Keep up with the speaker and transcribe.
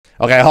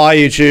Okay, hi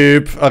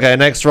YouTube. Okay,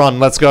 next run,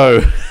 let's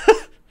go.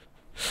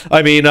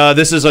 I mean,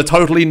 this is a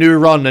totally new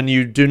run and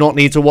you do not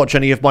need to watch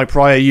any of my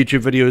prior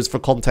YouTube videos for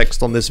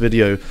context on this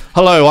video.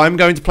 Hello, I'm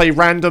going to play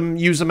random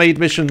user-made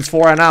missions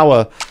for an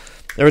hour.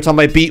 Every time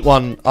I beat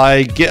one,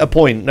 I get a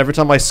point. And every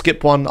time I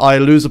skip one, I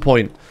lose a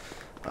point.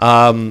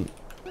 That's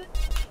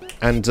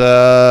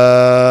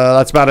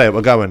about it.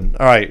 We're going.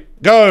 Alright,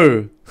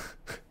 go!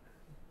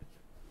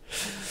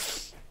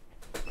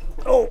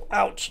 Oh,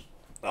 ouch.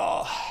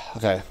 Oh,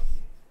 okay.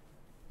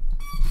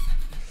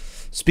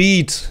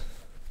 Speed.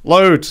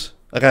 Load.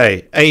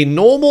 Okay, a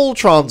normal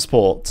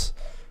transport.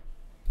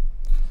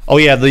 Oh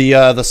yeah,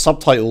 the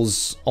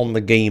subtitles on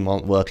the game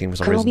aren't working for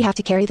some reason. We have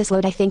to carry this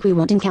load. I think we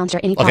won't encounter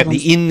any problems. Okay,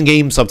 the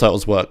in-game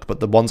subtitles work, but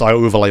the ones I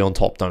overlay on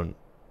top don't.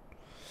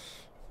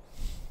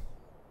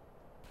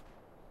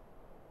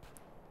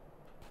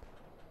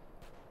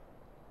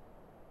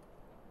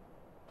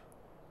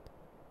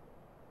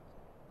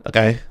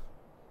 Okay.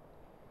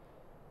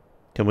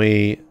 Can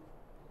we...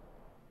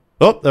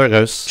 Oh, there it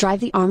goes. Drive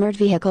the armored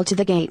vehicle to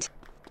the gate.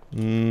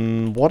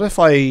 What if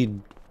I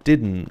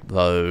didn't,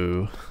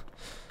 though?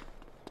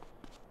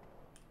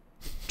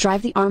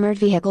 Drive the armored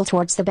vehicle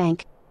towards the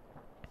bank.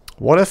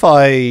 What if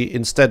I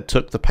instead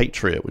took the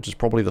Patriot, which is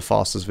probably the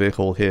fastest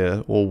vehicle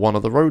here, or one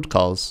of the road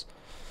cars?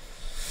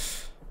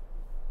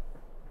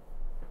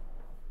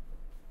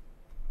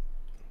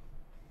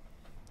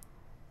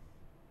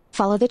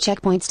 Follow the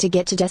checkpoints to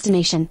get to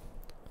destination.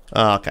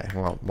 Okay,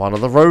 well, one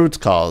of the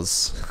road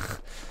cars.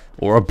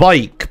 Or a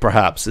bike,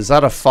 perhaps. Is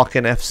that a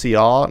fucking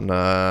FCR?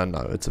 Nah, no,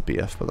 it's a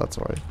BF, but that's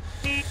alright.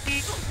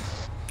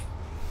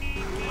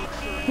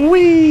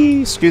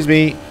 Whee! Excuse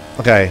me.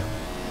 Okay.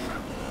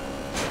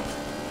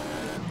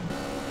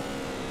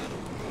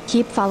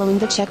 Keep following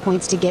the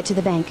checkpoints to get to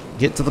the bank.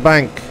 Get to the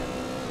bank.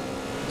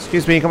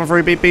 Excuse me, coming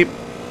through, beep beep.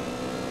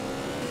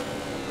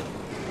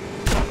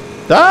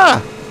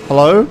 Ah!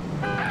 Hello?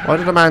 Why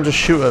did a man just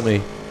shoot at me?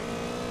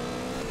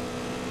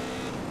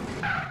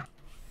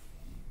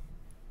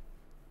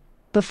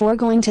 Before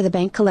going to the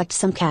bank, collect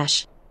some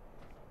cash.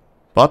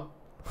 What?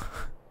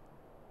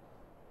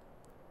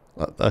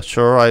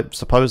 Sure, I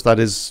suppose that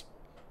is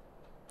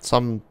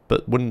some...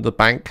 But wouldn't the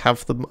bank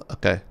have them?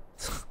 Okay.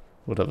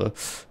 Whatever.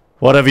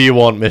 Whatever you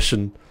want,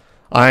 mission.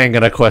 I ain't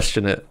gonna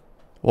question it.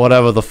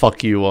 Whatever the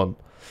fuck you want.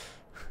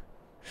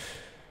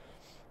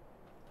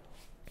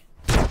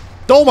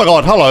 Oh my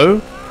god,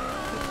 hello!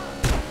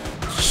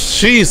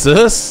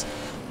 Jesus!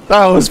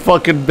 That was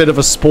fucking bit of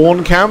a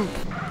spawn camp.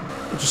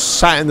 Just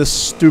sat in this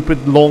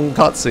stupid long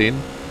cutscene.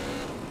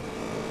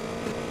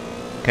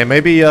 Okay,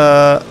 maybe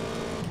a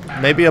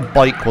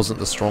bike wasn't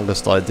the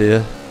strongest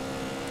idea.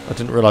 I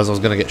didn't realize I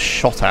was gonna get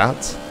shot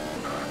at.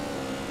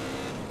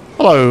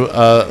 Hello,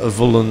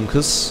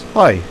 Volunkus.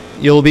 Hi.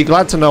 You'll be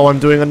glad to know I'm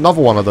doing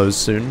another one of those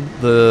soon.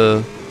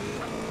 The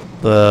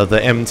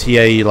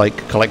MTA,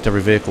 like, collect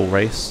every vehicle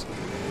race.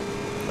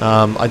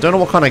 I don't know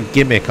what kind of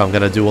gimmick I'm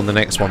gonna do on the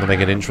next one to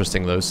make it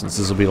interesting, though, since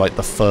this will be, like,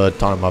 the third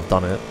time I've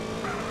done it.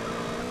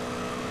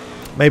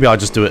 Maybe I'll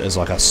just do it as,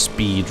 like, a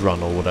speed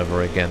run or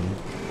whatever again.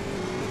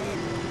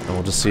 And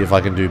we'll just see if I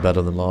can do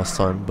better than last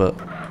time, but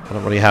I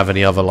don't really have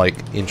any other, like,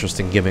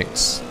 interesting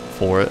gimmicks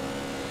for it.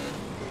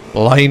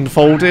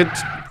 Blindfolded?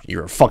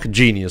 You're a fucking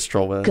genius,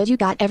 Trollbear. Good, you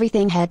got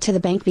everything. Head to the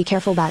bank. Be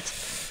careful,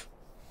 but...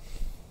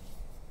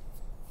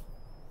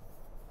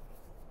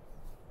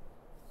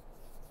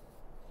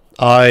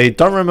 I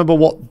don't remember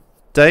what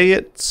day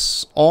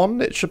it's on.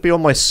 It should be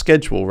on my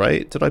schedule,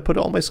 right? Did I put it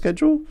on my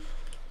schedule?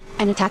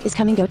 An attack is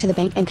coming. Go to the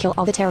bank and kill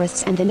all the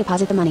terrorists and then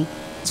deposit the money.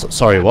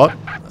 Sorry, what?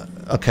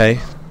 Okay.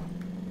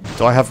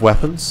 Do I have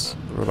weapons?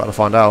 We're about to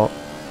find out.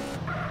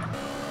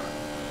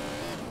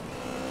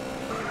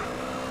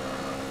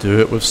 Do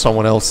it with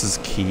someone else's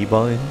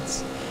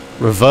keybinds?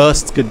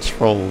 Reversed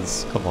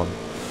controls. Come on.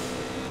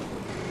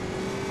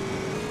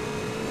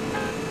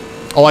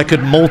 Oh, I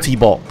could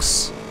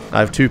multi-box. I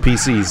have two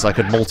PCs. I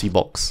could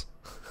multi-box.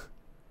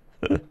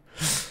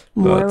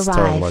 That's a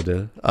terrible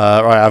idea.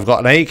 Right, I've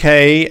got an AK,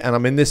 and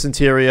I'm in this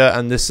interior,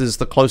 and this is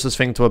the closest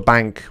thing to a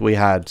bank we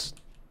had.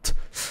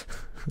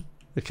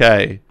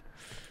 Okay.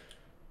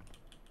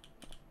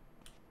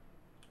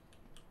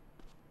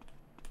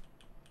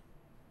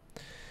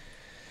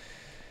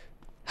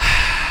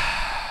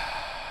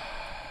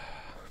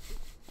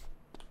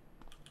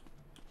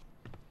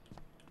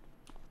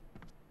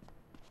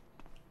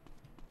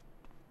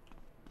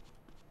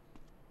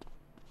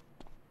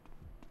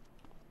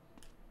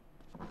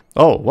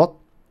 Oh, what?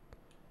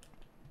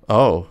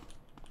 Oh.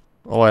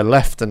 Oh, I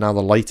left and now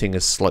the lighting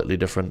is slightly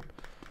different.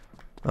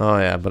 Oh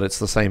yeah, but it's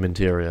the same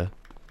interior.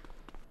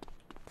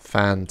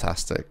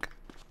 Fantastic.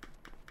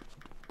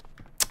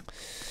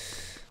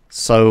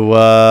 So,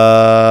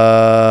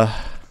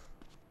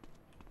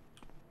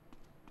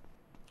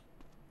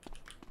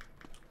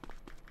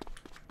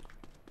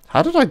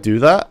 how did I do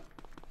that?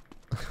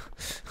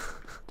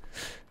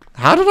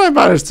 How did I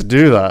manage to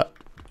do that?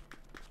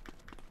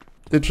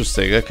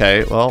 Interesting,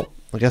 okay, well,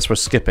 I guess we're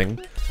skipping.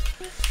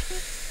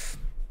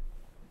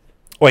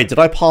 Wait, did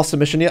I pass a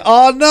mission yet?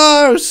 Oh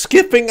no!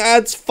 Skipping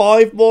adds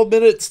 5 more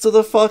minutes to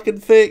the fucking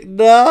thing.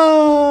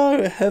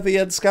 No! Heavy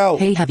and Scout.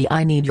 Hey Heavy,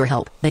 I need your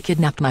help. They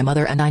kidnapped my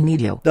mother and I need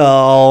you.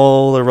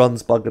 Oh, the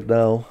run's bugged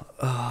now.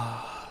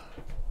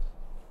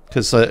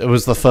 Because it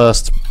was the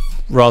first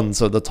run,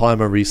 so the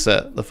timer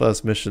reset, the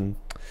first mission.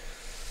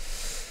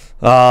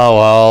 Oh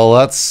well,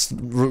 that's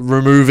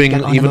removing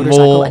even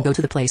more and go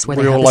to the place where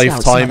they real have the life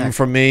scout's time mother.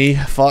 from me.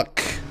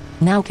 Fuck.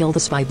 Now kill the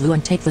spy blue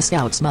and take the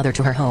scout's mother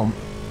to her home.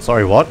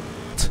 Sorry, what?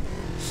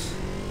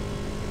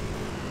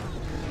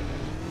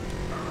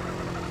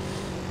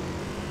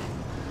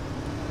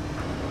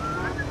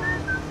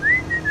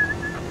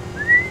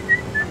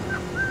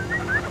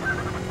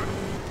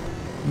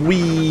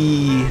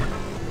 Wee.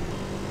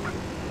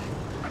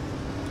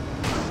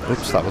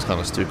 Oops, that was kind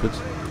of stupid.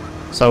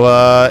 So,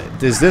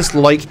 is this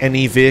like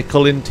any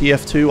vehicle in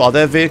TF2? Are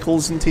there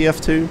vehicles in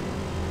TF2?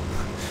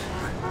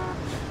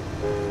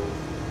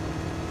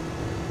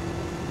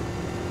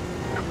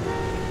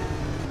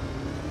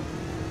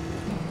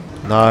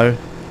 No.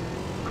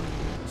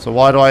 So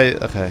why do I...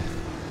 Okay.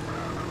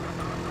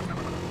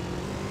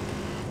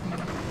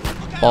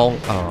 Bonk.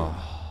 Oh.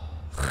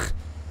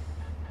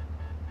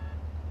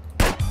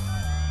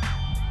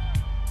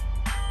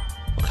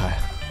 Okay.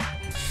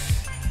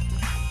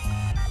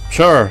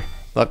 Sure.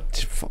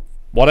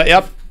 What?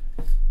 Yep.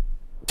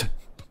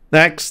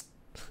 Next.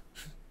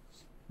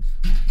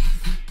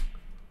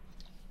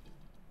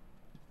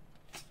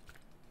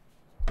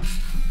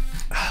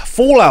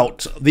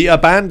 Fallout, the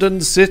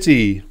abandoned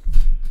city.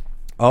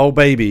 Oh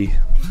baby.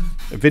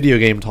 A video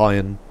game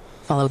tie-in.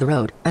 Follow the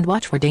road and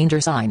watch for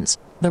danger signs.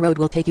 The road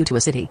will take you to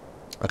a city.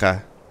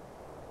 Okay.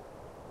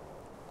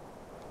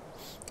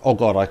 Oh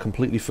god, I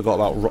completely forgot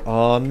about...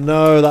 Oh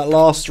no, that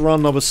last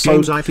run I was so...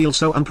 Games, I feel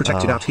so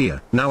unprotected out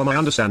here. Now I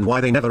understand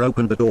why they never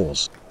opened the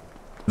doors.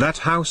 That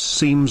house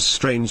seems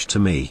strange to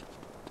me.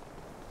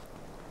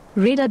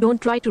 Raider, don't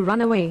try to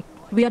run away.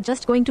 We are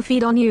just going to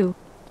feed on you.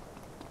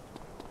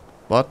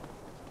 What?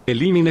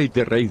 Eliminate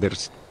the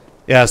raiders.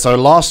 Yeah, so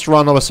last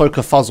run I was so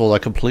kerfuzzled I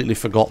completely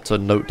forgot to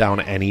note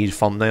down any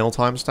thumbnail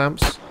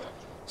timestamps.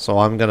 So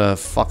I'm gonna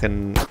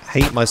fucking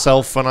hate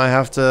myself when I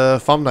have to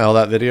thumbnail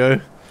that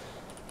video.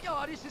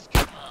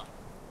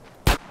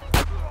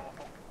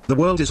 The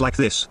world is like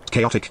this,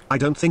 chaotic. I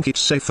don't think it's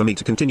safe for me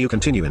to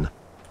continuing.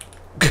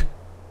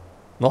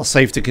 Not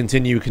safe to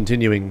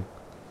continuing.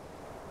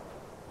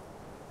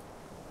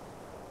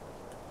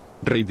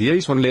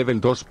 Radiation level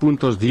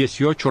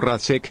 2.18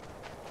 RASH.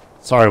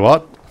 Sorry,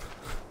 what?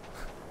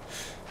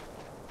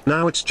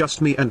 Now it's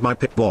just me and my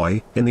pit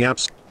boy, in the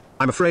abs.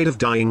 I'm afraid of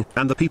dying,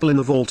 and the people in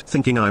the vault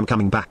thinking I'm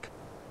coming back.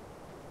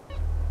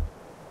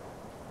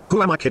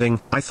 Who am I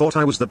kidding? I thought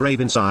I was the brave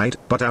inside,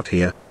 but out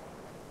here.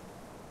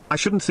 I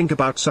shouldn't think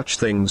about such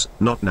things,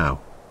 not now.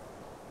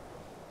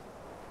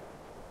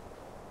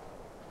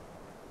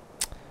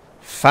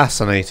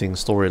 Fascinating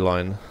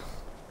storyline.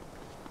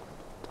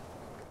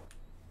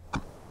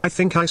 I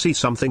think I see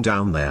something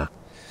down there.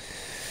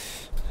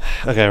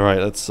 Okay, right,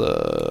 let's,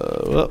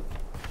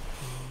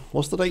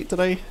 what's the date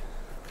today?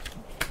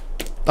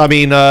 I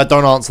mean,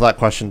 don't answer that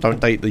question. Don't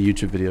date the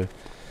YouTube video.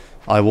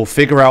 I will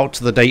figure out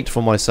the date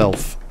for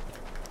myself.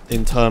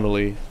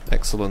 Internally.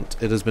 Excellent.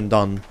 It has been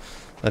done.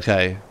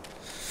 Okay.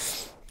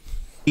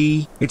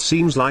 It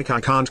seems like I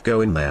can't go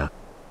in there.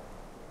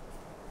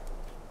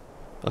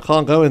 I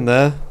can't go in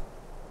there.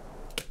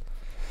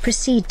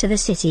 Proceed to the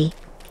city.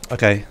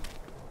 Okay.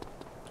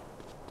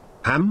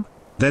 Ham?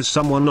 There's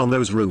someone on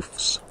those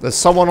roofs. There's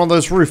someone on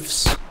those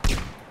roofs.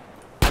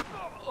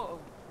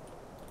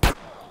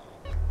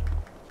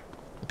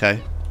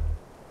 Okay.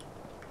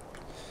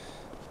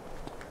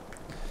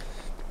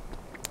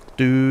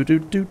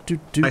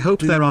 I hope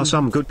there are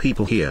some good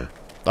people here.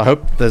 I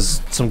hope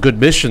there's some good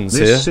missions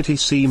here. This city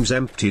seems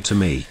empty to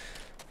me.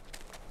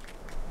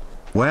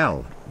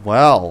 Well.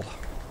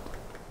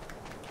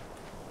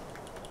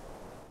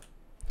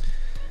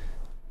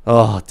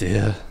 Oh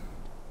dear.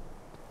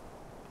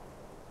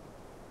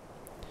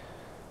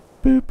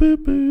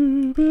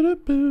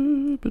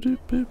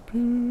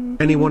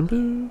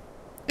 Anyone?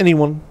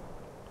 Anyone?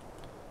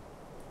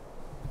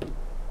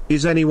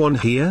 Is anyone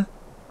here?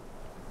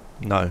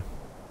 No.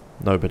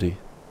 Nobody.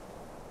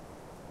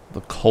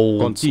 The cold...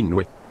 Continue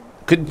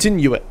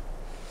it.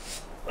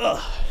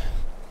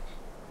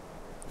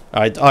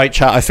 Alright,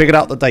 chat. I figured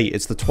out the date.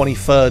 It's the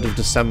 23rd of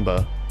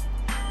December.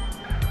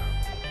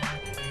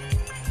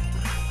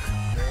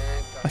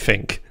 I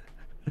think.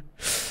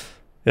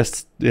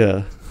 Yes,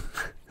 yeah.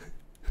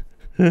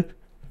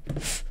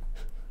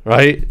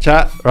 Right,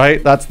 chat?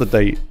 Right? That's the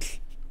date.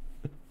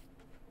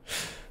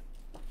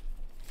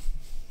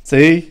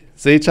 See?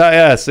 See, chat?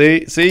 Yeah,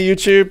 see? See,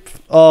 YouTube?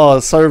 Oh,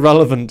 so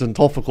relevant and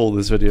topical,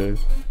 this video.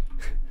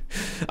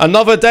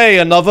 Another day,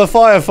 another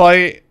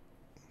firefight.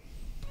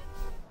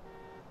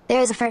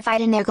 There is a fur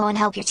fight in there. Go and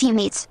help your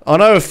teammates. I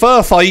know,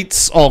 fur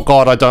fights. Oh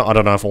god, I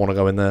don't know if I want to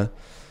go in there.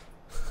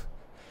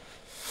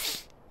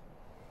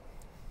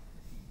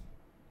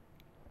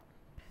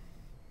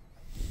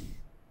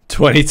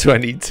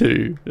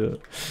 ...2022. Yeah.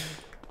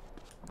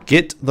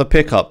 Get the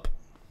pickup.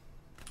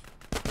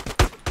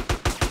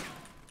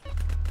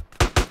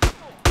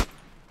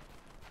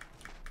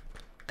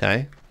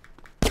 Okay.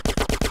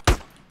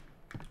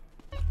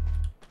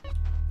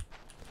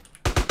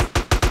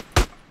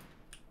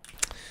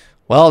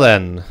 Well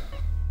then.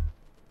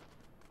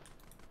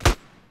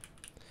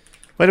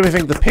 Where do we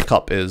think the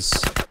pickup is?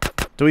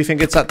 Do we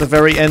think it's at the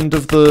very end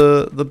of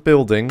the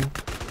building?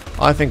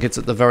 I think it's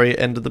at the very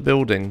end of the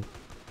building.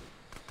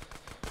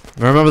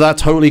 Remember that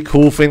totally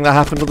cool thing that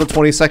happened on the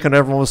 22nd?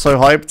 Everyone was so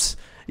hyped.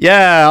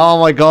 Yeah, oh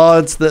my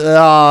god.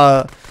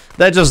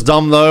 They're just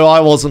dumb though. I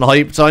wasn't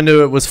hyped. I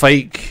knew it was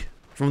fake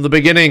from the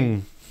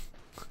beginning.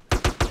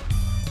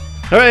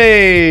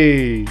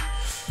 Hooray!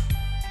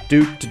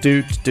 Do.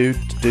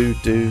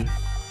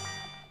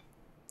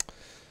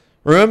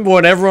 Remember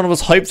when everyone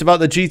was hyped about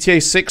the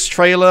GTA 6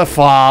 trailer?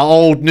 Far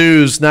old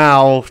news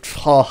now.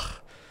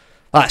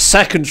 That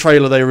second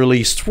trailer they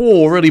released,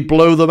 whoa, really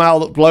blow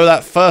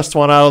that first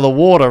one out of the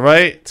water,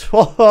 right?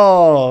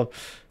 Whoa.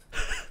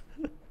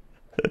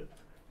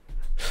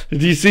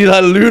 Did you see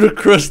that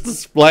ludicrous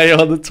display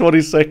on the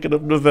 22nd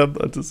of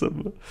November,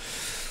 December?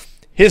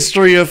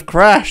 History of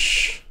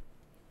C.R.A.S.H.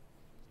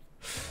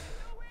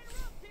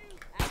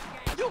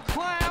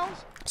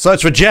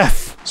 Search for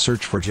Jeff.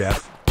 Search for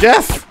Jeff.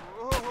 Jeff.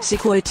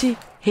 Security.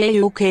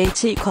 Hey, okay,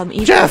 come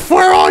in. Jeff,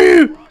 where are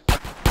you?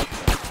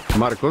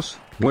 Marcos,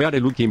 we are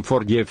looking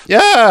for Jeff.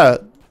 Yeah,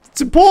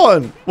 it's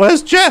important.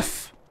 Where's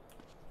Jeff?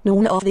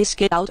 None of this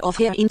get out of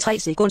here in 3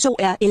 seconds.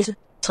 C.R.A.S.H.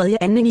 Tredje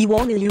anden I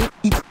warnede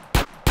you.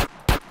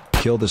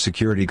 Kill the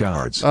security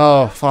guards.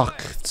 Oh,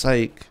 fuck's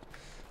sake.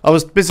 I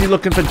was busy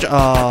looking for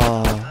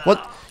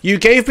what? You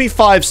gave me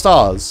 5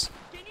 stars.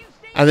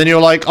 And then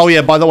you're like, oh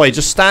yeah, by the way,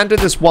 just stand in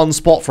this one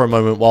spot for a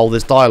moment while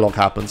this dialogue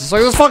happens. It's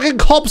like, there's fucking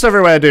cops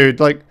everywhere,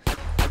 dude. Like...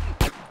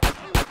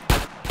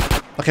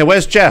 Okay,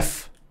 where's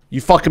Jeff?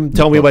 You fucking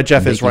tell me where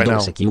Jeff is right now.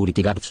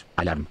 Security guards.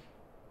 Alarm.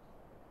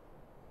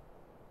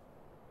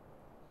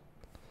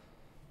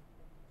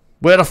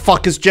 Where the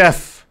fuck is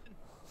Jeff?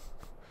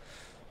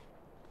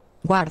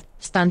 Guard,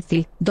 stand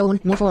still,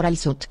 don't move or I'll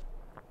shoot.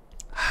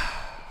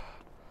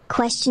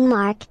 Question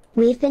mark.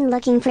 We've been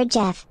looking for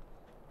Jeff.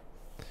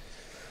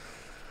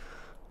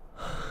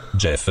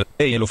 Jeff,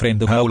 hey hello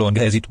friend, how long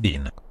has it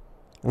been?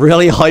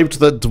 Really hyped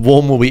that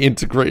DYOM will be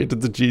integrated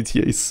into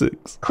GTA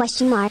 6.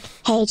 Question mark.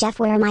 Hey Jeff,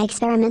 where are my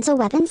experimental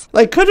weapons?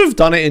 They could have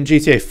done it in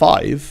GTA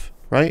 5,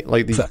 right?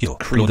 Like the Fuck you.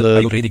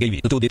 I already gave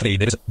it to the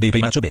traders. They pay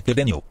much better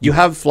than you. You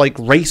have like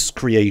race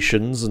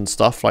creations and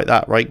stuff like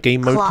that, right?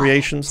 Game mode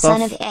creation stuff.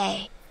 Son of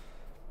A.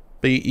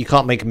 But you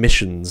can't make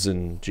missions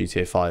in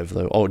GTA 5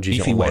 though. Oh,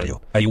 GTA If you were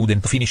you, I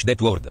wouldn't finish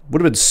that word.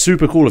 Would have been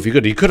super cool if you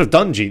could. You could have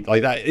done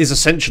like that is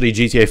essentially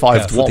GTA 5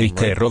 Have to DYOM, take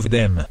right? care of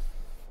them.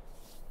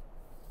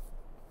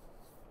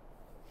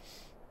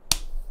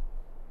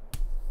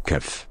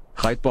 Kev.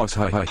 Hype boss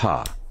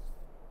ha.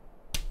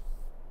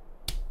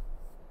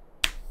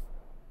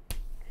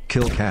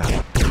 Kill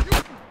Cat.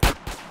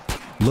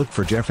 Look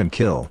for Jeff and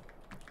kill.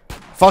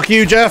 Fuck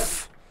you,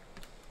 Jeff!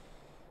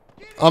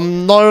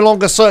 I'm no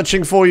longer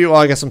searching for you.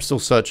 I guess I'm still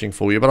searching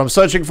for you, but I'm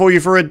searching for you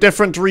for a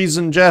different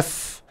reason,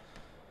 Jeff.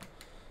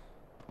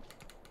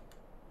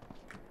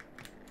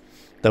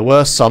 There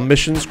were some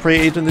missions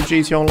created in the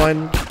GTA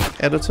Online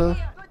editor.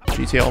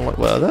 GTA Online,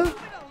 were there?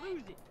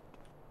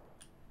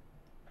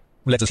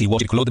 Let's see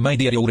what it Claude, my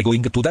dear, you're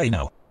going to die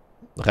now.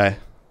 Okay.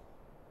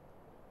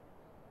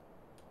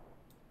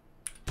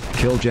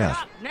 Kill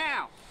Jeff.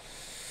 Now.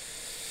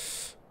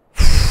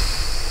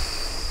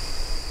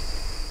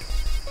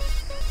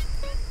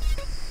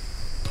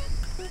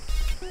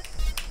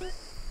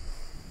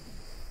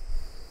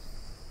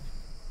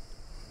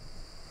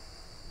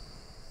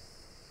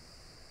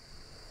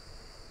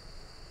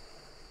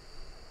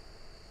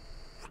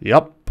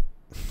 Yep.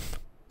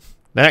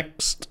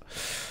 Next.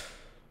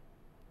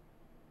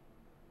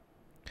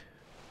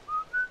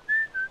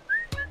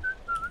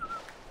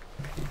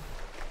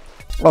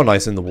 Oh,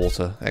 nice, in the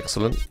water.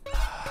 Excellent.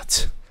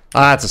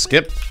 That's a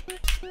skip.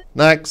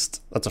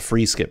 Next. That's a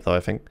free skip, though, I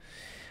think.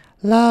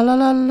 La la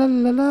la la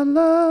la la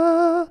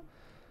la.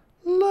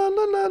 La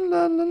la la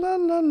la la la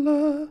la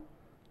la.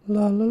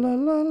 La la la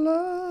la la.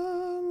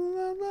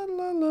 La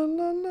la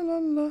la la la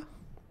la.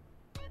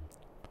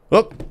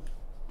 Whoop.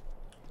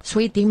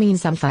 Sweetie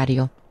means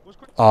Amfario.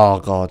 Oh,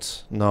 God.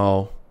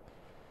 No.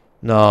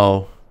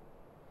 No.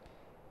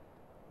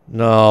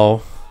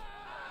 No.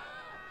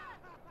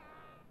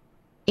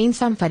 In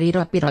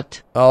Samfariro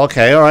Pirot. Oh,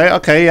 okay, alright,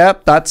 okay, yeah.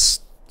 That's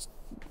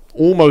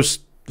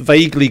almost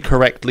vaguely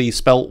correctly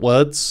spelt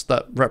words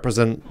that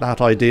represent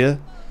that idea.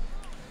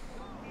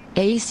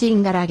 Ei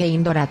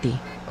Singaragein Dorati.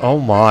 Oh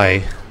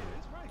my.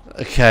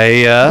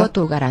 Okay, yeah.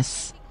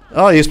 Gotugaras.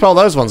 Oh, you spelled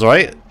those ones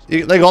right.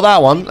 They got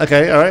that one.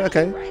 Okay, alright,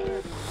 okay.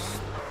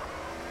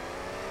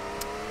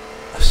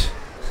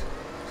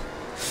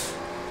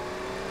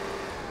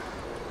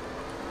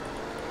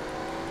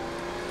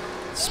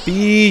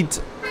 Speed.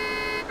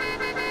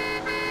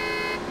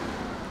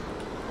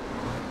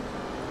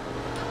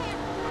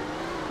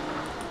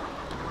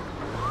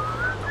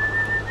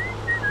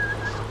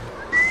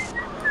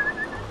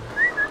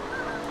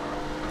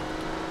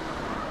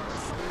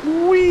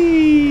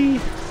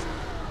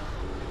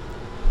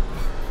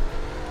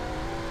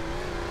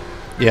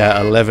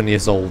 Yeah, 11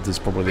 years old is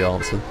probably the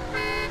answer.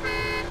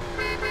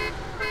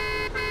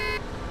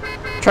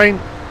 Train.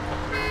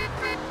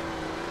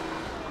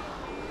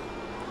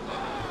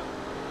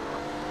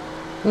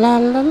 La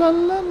la la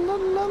la la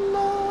la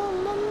la.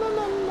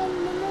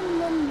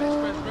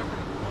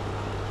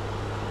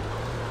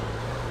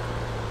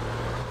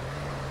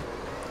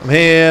 I'm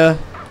here.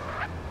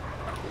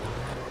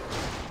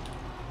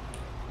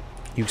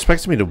 You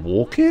expected me to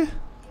walk here?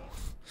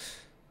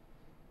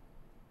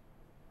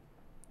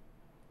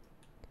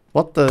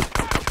 What the?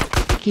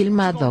 Kill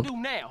Mad Dog.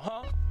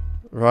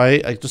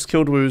 Right, I just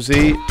killed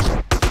Woozy.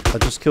 I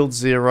just killed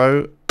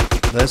Zero.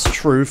 There's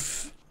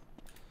Truth.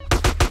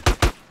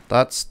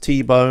 That's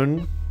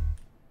T-Bone.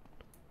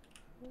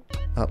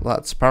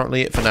 That's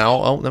apparently it for now.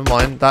 Oh, never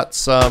mind.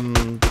 That's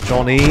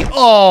Johnny.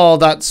 Oh,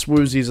 that's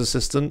Woozy's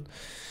assistant.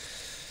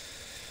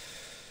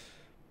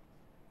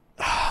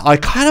 I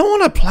kind of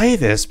want to play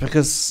this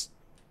because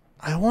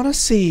I want to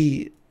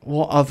see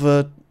what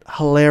other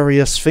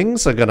hilarious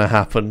things are going to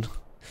happen.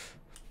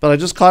 But I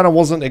just kind of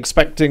wasn't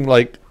expecting,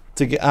 like,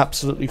 to get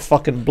absolutely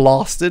fucking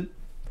blasted.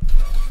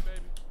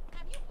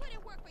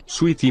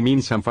 Sweetie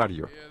means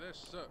Sanfario.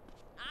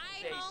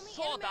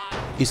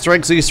 Easter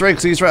eggs, Easter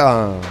eggs, Easter eggs.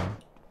 Oh.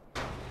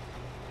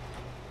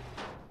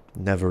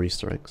 Never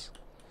Easter eggs.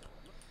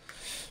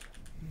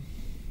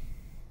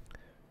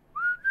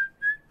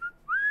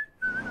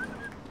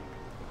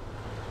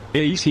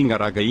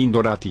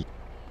 Indorati.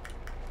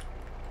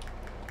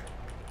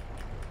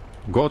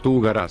 Go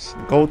to garage.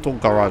 Go to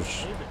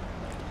garage.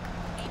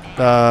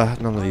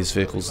 None of these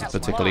vehicles are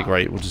particularly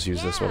great. We'll just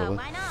use this, whatever.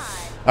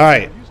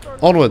 Alright,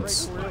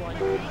 onwards.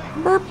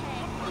 Burp.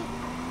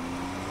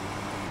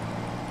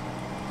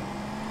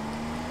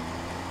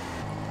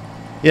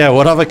 Yeah,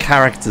 what other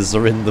characters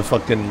are in the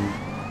fucking...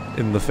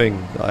 in the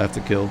thing that I have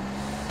to kill?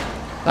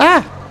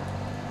 Ah!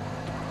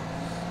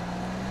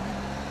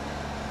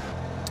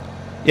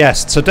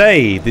 Yes,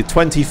 today, the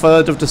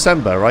 23rd of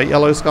December, right,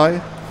 Yellow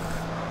Sky?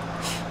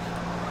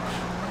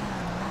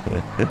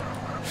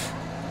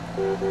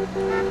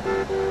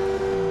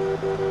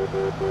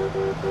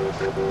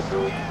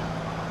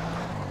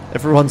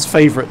 Everyone's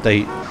favourite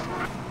date.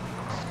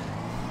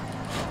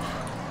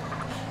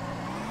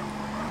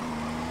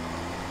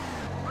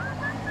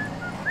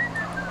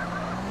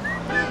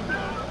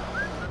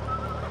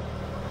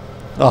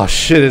 Oh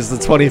shit, it's the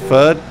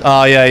 23rd?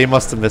 Oh yeah, you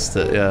must have missed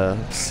it, yeah.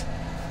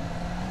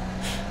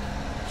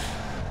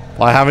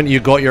 Why haven't you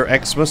got your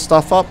Xmas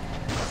stuff up?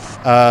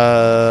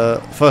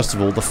 First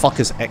of all, the fuck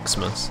is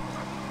Xmas?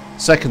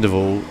 Second of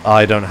all,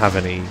 I don't have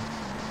any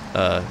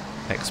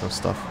Xmas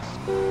stuff.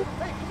 Hey,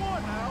 come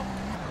on now.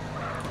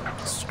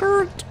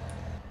 Skirt.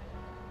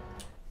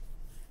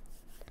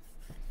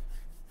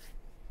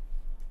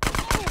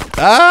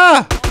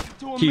 Ah!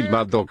 Kill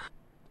Mad Dog.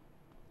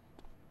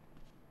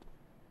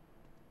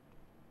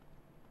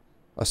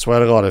 I swear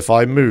to God, if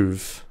I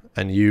move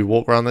and you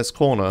walk around this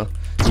corner,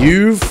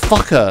 you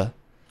fucker!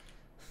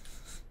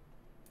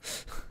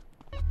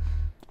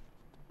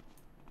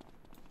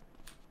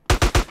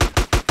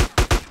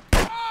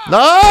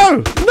 No!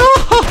 No!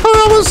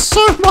 That was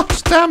so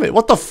much damage!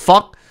 What the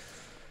fuck?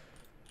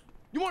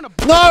 You wanna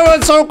No,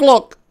 it's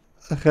o'clock!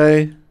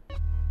 Okay.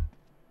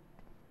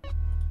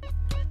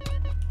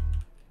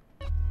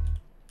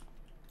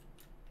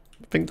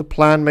 I think the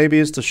plan maybe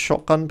is to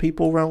shotgun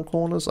people around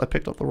corners. I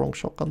picked up the wrong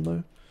shotgun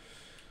though.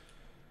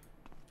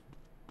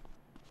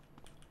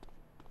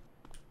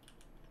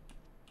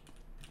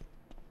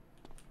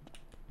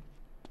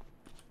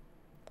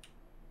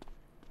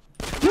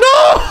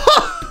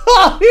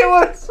 No! He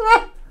was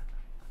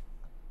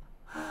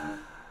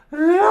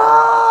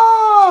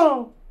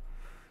No!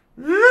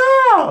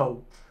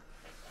 No!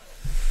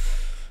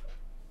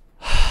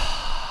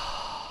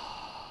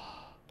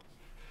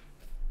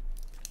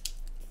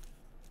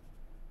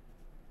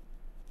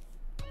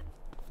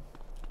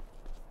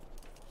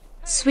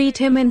 Sweet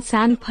him in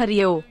San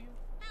Pario.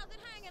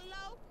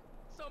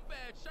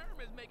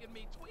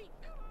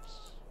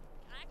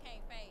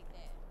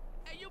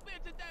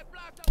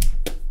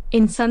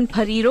 In San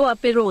Pariro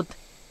Aperot.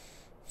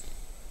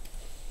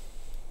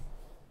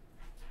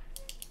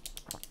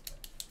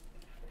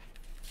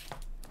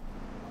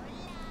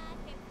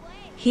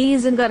 He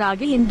is in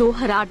garage in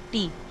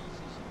Doharati.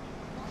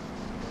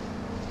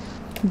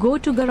 Go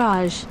to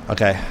garage.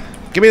 Okay.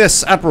 Give me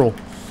this, Admiral.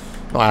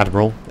 Not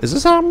Admiral. Is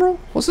this an Admiral?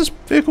 What's this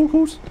vehicle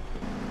called?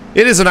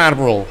 It is an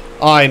Admiral.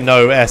 I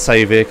know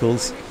SA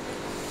vehicles.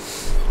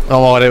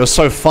 Oh, and it was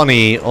so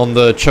funny on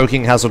the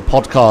Choking Hazard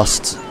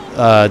podcast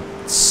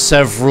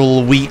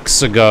several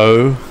weeks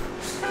ago.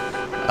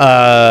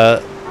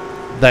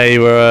 They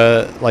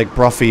were, like,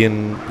 Bruffy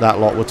and that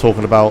lot were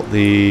talking about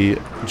the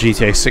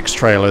GTA 6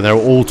 trailer, and they were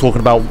all talking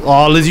about,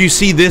 oh, did you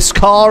see this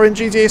car in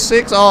GTA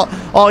 6?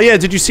 Oh yeah,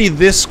 did you see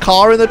this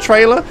car in the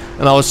trailer?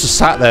 And I was just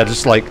sat there,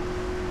 just like,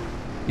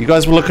 you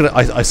guys were looking at,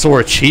 I saw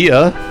a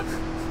cheetah.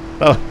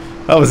 Oh,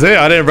 that was it,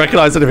 I didn't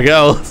recognize anything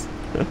else.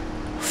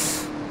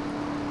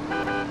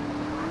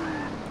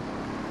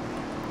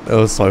 It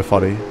was so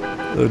funny.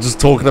 They were just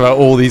talking about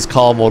all these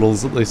car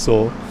models that they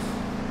saw.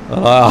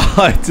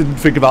 I didn't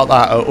think about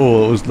that at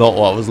all. It was not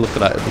what I was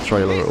looking at in the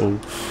trailer at all.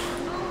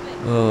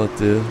 Oh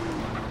dear.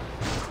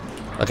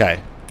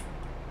 Okay.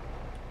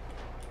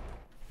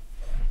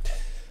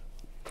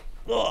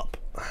 Up.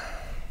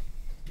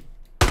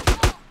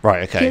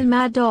 Right, okay. Kill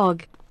Mad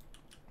Dog.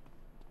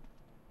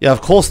 Yeah,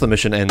 of course the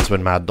mission ends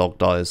when Mad Dog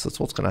dies. That's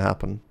what's gonna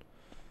happen.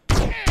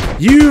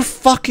 You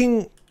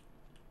fucking...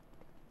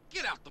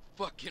 Get out the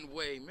fucking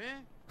way,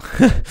 man.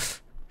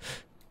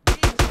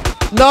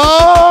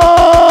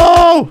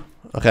 No!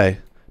 Okay.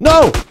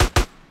 No!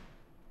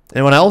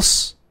 Anyone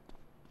else?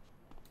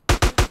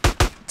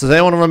 Does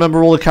anyone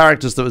remember all the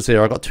characters that was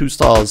here? I got 2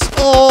 stars.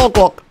 Oh,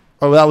 Glock!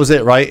 Oh, that was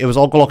it, right? It was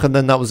Oglock and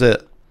then that was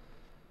it.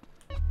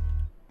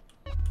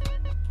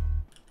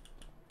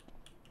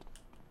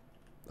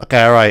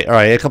 Okay, alright,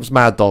 alright. Here comes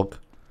Mad Dog.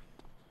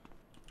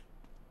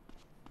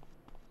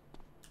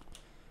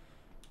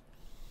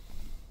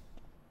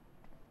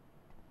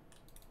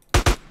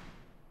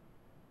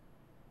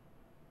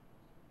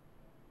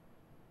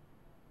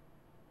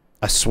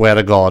 I swear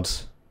to God.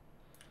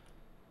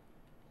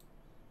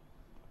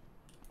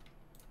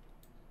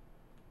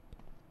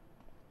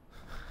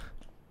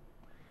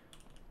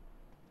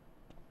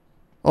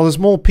 Oh, there's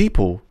more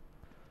people.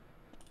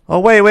 Oh,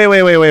 wait.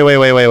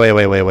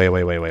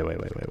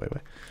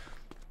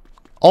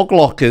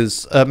 Oglock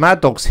is...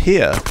 Mad Dog's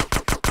here.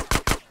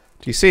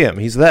 Do you see him?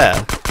 He's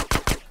there.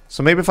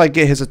 So maybe if I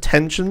get his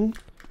attention,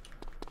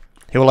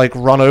 he'll, like,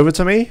 run over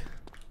to me.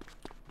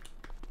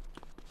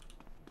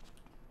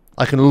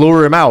 I can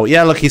lure him out.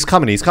 Yeah, look, he's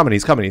coming.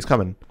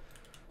 I'm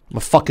a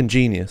fucking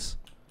genius.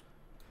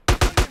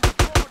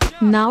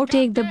 Now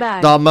take the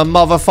bag. I'm a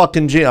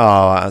motherfucking genius.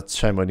 Oh, that's a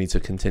shame I need to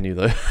continue,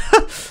 though.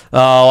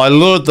 Oh, I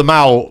lured them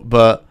out,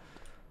 but...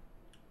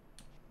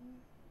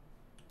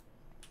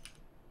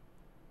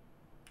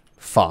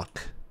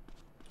 Fuck.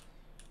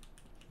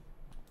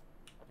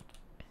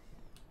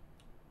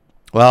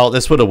 Well,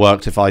 this would have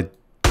worked if I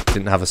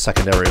didn't have a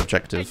secondary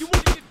objective.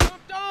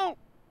 Oh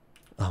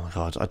my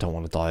God, I don't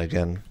want to die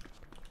again.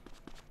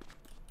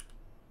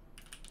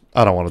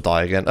 I don't want to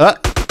die again. I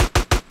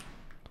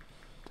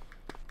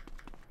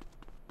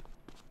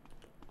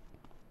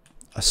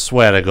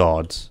swear to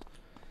God,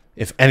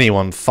 if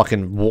anyone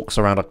fucking walks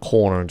around a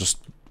corner and just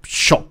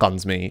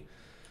shotguns me.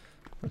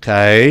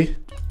 Okay.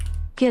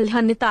 Kill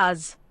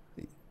Hanitaz.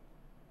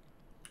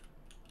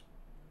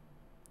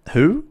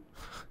 Who?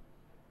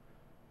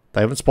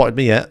 They haven't spotted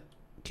me yet.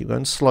 Keep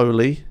going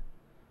slowly.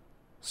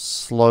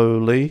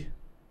 Slowly.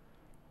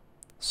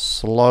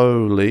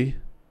 Slowly.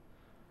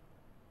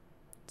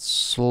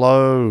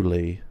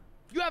 Slowly.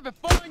 You having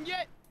fun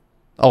yet?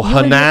 Oh,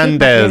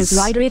 Hernandez.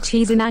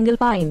 He's in Angle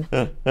Pine.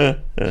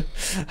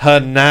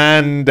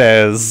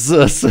 Hernandez.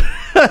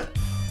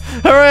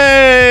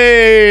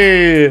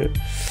 Hooray!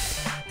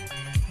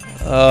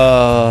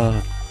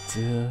 Oh,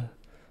 dear.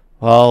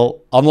 Well,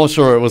 I'm not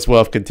sure it was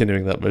worth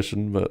continuing that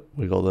mission, but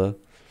we got there.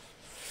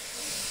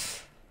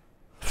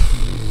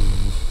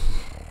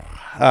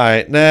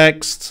 Alright,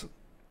 next.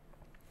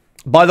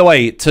 By the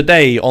way,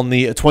 today on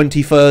the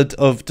 23rd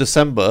of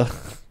December,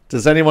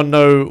 does anyone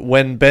know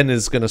when Ben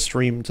is going to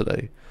stream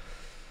today?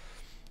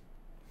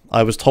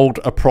 I was told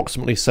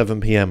approximately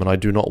 7 PM and I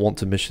do not want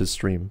to miss his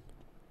stream.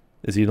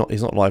 Is he not?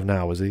 He's not live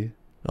now, is he?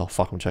 Oh,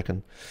 fuck, I'm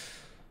checking.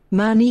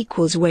 Man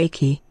equals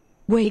wakey.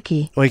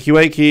 Wakey. Wakey,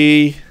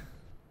 wakey.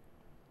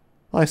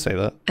 I say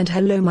that. And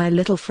hello, my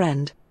little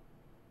friend.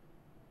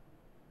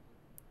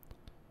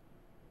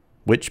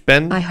 Which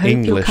Ben? I hope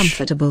English. you're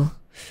comfortable.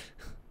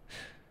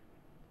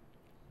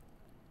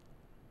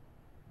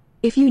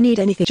 If you need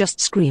anything, just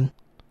scream.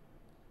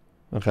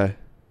 Okay,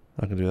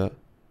 I can do that.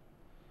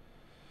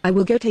 I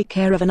will go take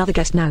care of another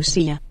guest now,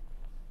 see ya.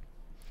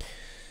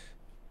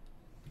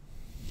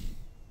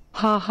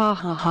 Ha ha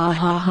ha ha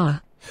ha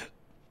ha.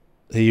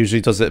 He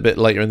usually does it a bit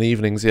later in the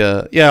evenings,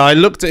 yeah. Yeah, I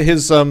looked at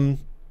his,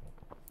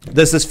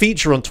 there's this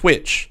feature on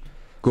Twitch.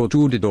 Go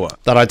to the door.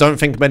 That I don't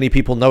think many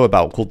people know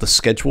about, called the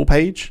schedule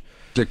page.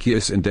 The key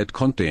is in that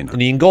container. And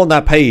you can go on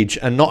that page,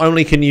 and not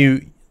only can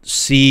you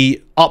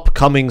see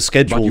upcoming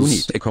schedules... But you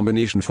need a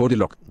combination for the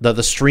lock. That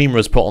the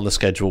streamers put on the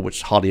schedule,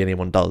 which hardly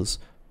anyone does.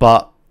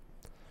 But...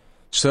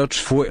 search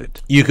for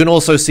it. You can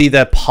also see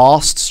their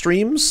past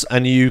streams,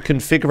 and you can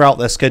figure out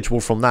their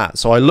schedule from that.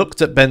 So I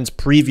looked at Ben's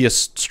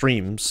previous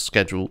streams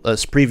schedule,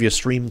 previous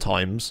stream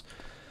times,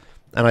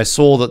 and I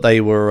saw that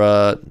they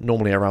were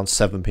normally around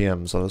 7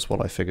 PM, so that's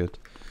what I figured.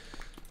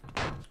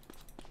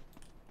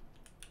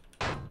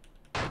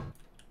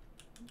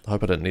 I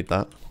hope I didn't need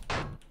that.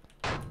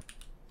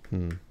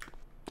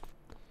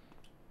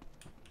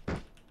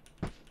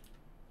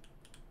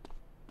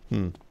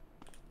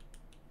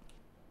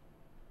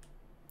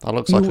 That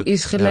looks like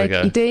is gelijk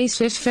IT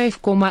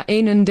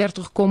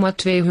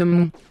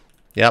 65,31,2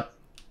 Yep.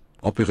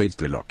 Operate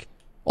the lock.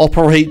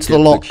 Operate the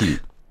lock. The key.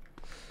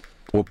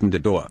 Open the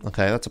door.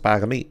 Okay, that's a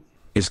bag of meat.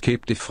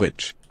 Escape the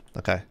fridge.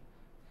 Okay.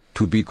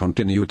 To be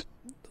continued.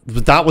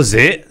 But that was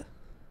it?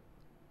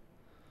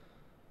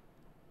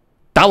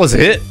 That was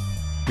it?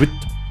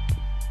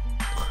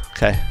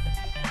 Okay.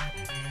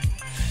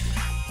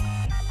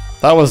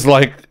 That was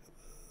like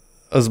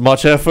as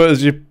much effort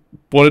as you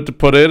wanted to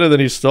put in and then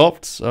you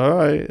stopped.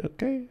 Alright,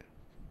 okay.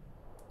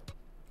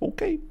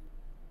 Okay.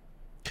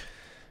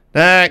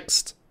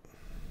 Next.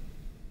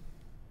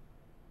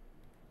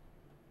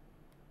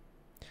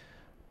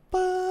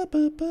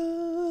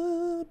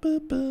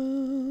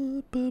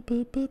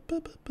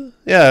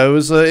 Yeah, it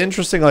was an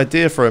interesting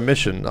idea for a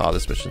mission. Oh,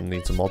 this mission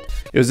needs a mod.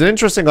 It was an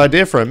interesting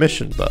idea for a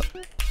mission, but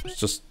it's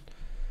just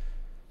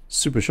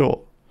super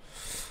short.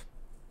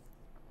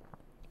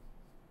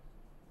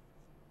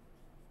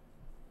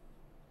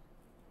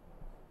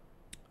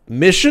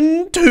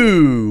 Mission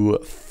 2,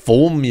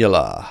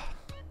 Formula.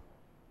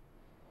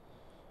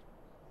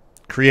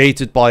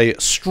 Created by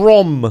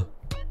Strom,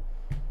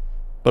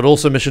 but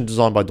also mission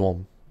designed by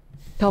DYOM.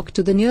 Talk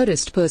to the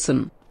nearest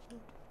person.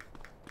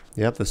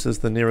 Yep, this is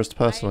the nearest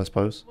person, I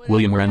suppose.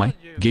 William, where am I?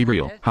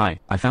 Gabriel, hi.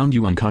 I found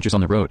you unconscious on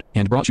the road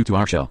and brought you to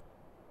our shell.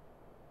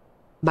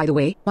 By the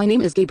way, my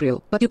name is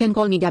Gabriel, but you can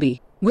call me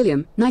Gabby.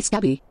 William, nice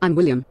Gabby, I'm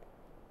William.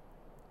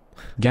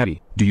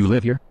 Gabby, do you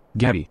live here?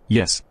 Gabby,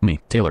 yes, me,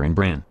 Taylor and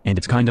Bran, and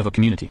it's kind of a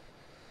community.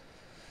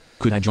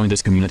 Could I join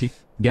this community?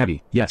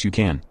 Gabby, yes you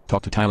can.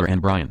 Talk to Tyler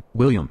and Brian.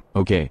 William,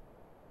 okay.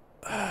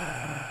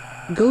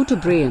 Go to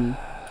Brian.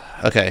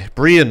 Okay,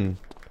 Brian.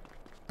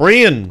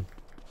 Brian!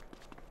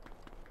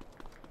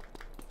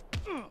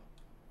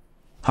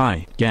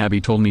 Hi,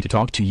 Gabby told me to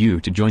talk to you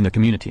to join the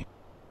community.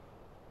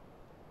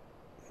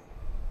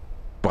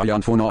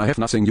 Brian, for now I have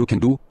nothing you can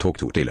do. Talk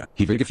to Taylor.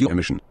 He will give you a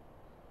mission.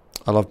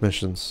 I love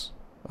missions.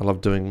 I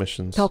love doing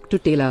missions. Talk to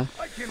Taylor.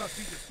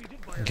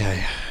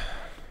 Okay.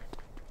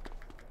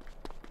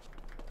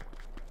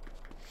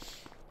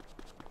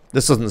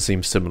 This doesn't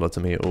seem similar to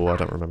me at all. I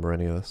don't remember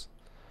any of this.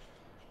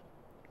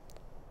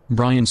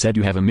 Brian said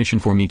you have a mission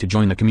for me to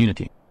join the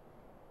community.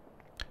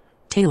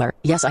 Taylor,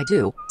 yes I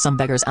do. Some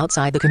beggars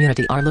outside the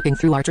community are looking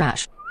through our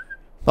trash.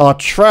 Our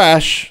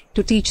trash?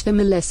 To teach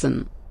them a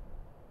lesson.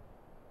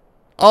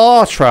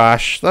 Our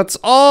trash? That's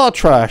our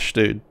trash,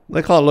 dude.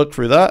 They can't look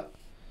through that.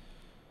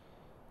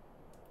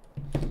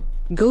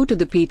 Go to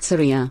the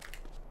pizzeria.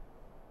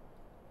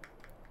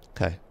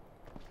 Okay.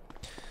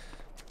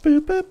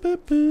 Boop, boop, boop,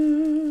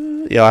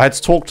 boop. Yeah, I had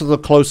to talk to the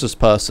closest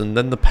person,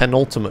 then the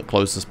penultimate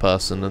closest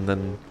person, and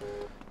then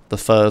the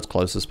third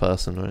closest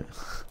person, right?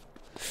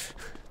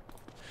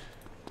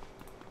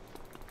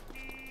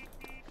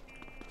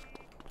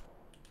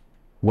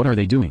 What are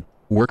they doing?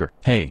 Worker,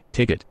 hey,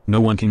 take it.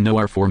 No one can know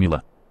our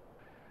formula.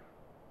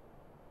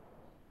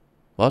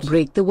 What?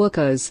 Break the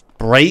workers.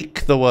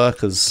 Break the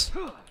workers.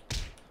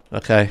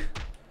 Okay.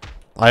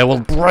 I will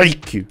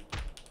break you.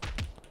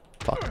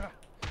 Fuck.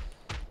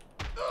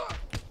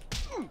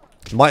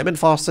 Might have been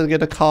faster to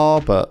get a car,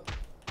 but...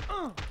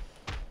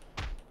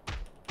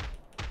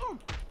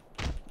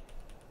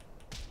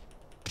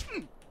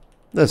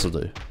 this'll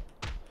do.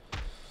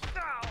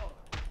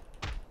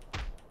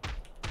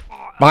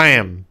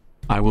 Bam!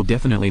 I will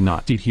definitely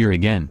not eat here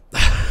again.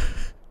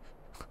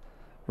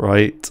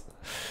 Right.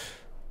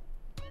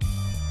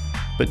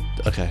 But,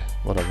 okay,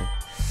 whatever.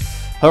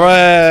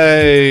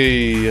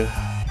 Hooray!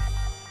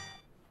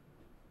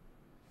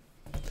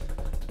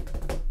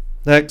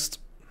 Next.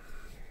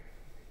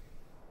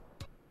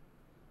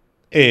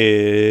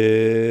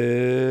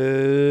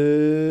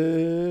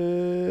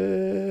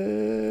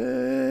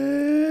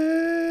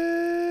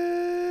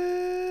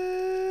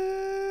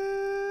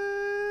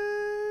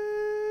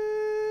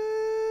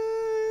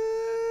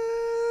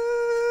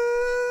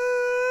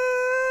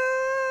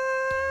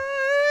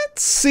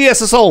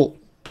 CS Assault!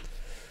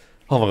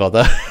 Oh my god,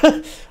 that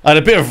I had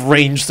a bit of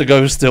range to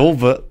go still,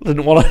 but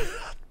didn't want to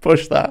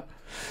push that.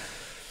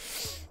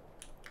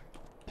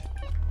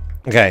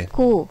 Okay.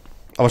 Cool.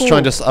 I was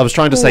trying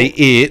to say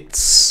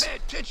it's,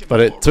 but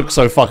it took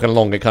so fucking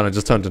long it kind of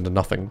just turned into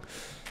nothing.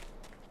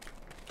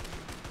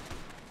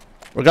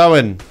 We're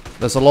going.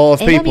 There's a lot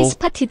of people.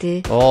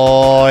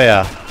 Oh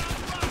yeah.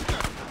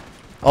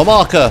 Oh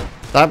marker.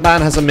 That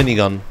man has a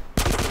minigun.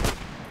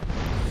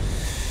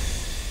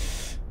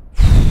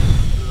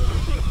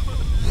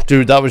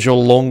 Dude, that was your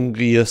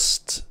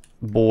longest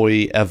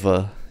boy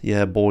ever.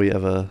 Yeah, boy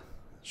ever.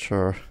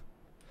 Sure.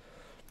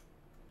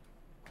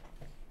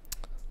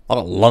 I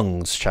got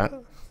lungs, chat.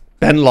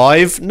 Ben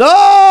live?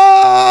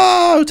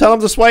 No! Tell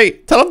him to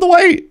wait. Tell him to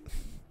wait.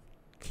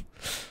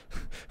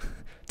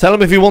 Tell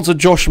him if he wants a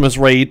Joshmas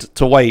raid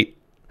to wait.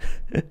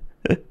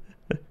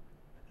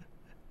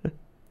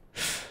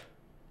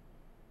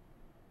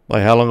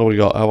 Wait, how long have we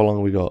got? How long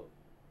have we got?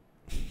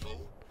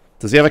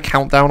 Does he have a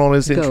countdown on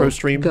his intro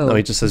stream? No,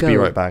 he just says be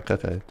right back.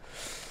 Okay.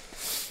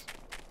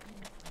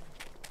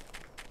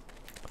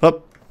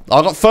 Up.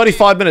 I got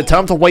 35 minutes. Tell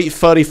him to wait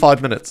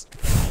 35 minutes.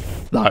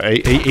 No,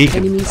 he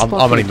can. I'm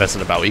only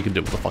messing about. He can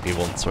do what the fuck he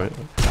wants, right?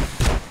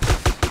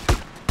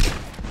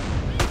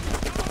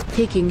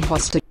 Taking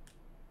hostage.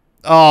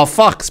 Oh,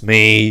 fucks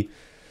me.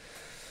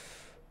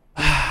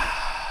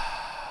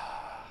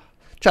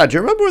 Chad, do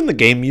you remember when the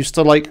game used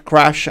to like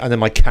crash and then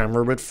my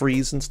camera would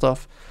freeze and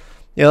stuff?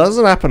 Yeah, that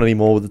doesn't happen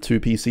anymore with the 2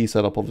 PC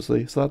setup,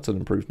 obviously. So that's an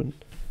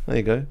improvement. There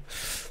you go.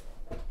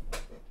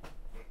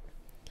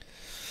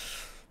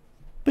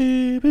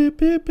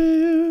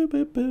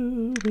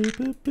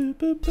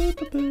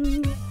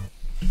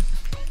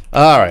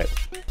 Alright.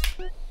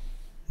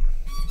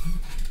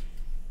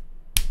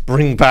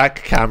 Bring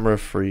back camera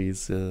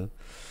freeze. Yeah.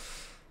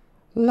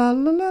 La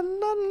la la la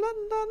la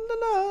la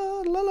la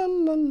la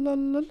la la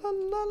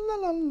la la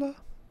la la.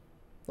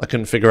 I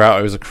couldn't figure out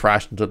it was a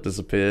crash until it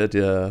disappeared,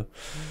 yeah.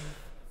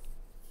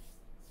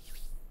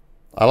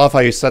 I love how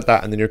you said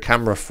that and then your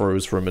camera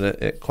froze for a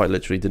minute. It quite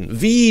literally didn't.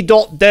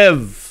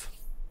 v.dev.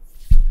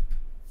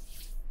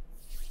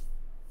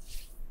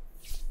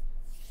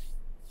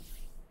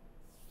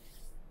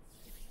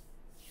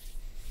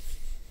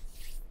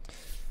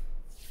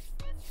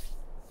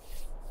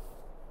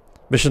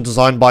 Mission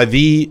designed by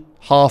the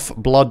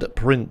Half-Blood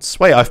Prince.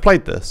 Wait, I've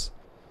played this.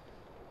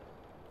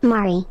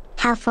 Mari,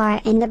 how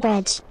far in the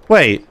bridge?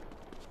 Wait.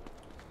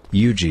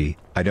 UG,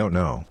 I don't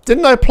know.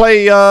 Didn't I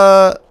play,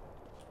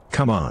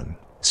 Come on,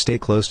 stay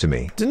close to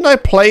me. Didn't I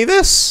play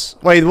this?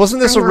 Wait,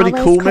 wasn't this a really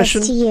cool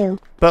mission? To you.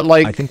 But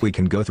like... I think we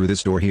can go through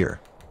this door here.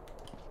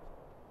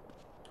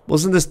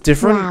 Wasn't this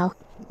different? Wow.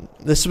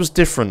 This was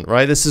different,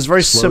 right? This is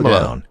very Slow similar.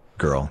 down,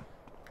 girl.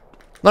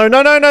 No,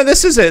 no, no, no,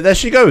 this is it. There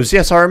she goes.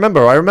 Yes, I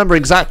remember. I remember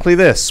exactly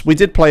this. We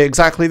did play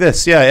exactly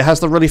this. Yeah, it has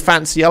the really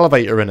fancy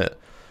elevator in it.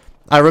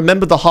 I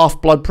remember the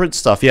Half-Blood Prince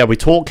stuff. Yeah, we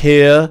talk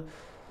here.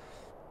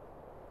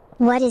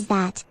 What is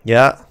that?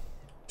 Yeah.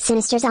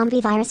 Sinister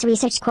Zombie Virus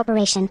Research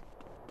Corporation.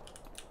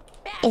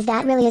 Is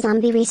that really a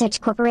zombie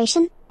research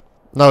corporation?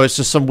 No, it's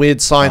just some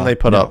weird sign they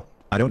put up.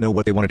 I don't know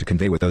what they wanted to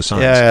convey with those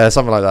signs. Yeah, yeah,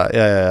 something like that.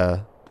 Yeah, yeah,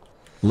 yeah.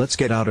 Let's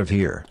get out of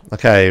here.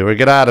 Okay, we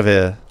get out of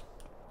here.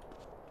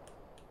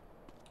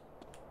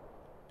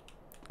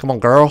 Come on,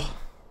 girl.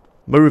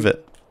 Move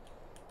it.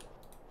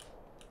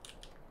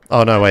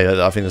 Oh, no, wait.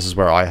 I think this is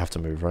where I have to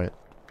move, right?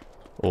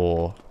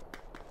 Or...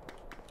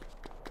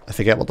 I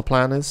forget what the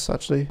plan is,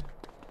 actually.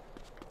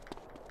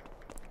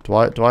 Do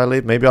I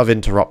leave? Maybe I've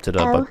interrupted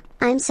her, Oh, but...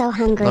 I'm so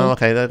hungry. Oh,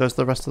 okay, there goes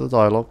the rest of the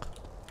dialogue.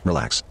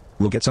 Relax.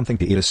 We'll get something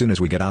to eat as soon as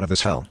we get out of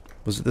this hell.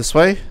 Was it this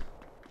way?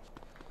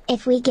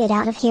 If we get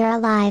out of here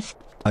alive.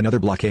 Another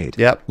blockade.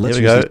 Yep, Let's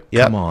here we go.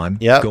 Yep. Come on,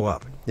 yep. go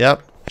up.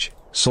 Yep.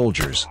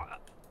 Soldiers.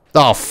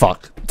 Oh,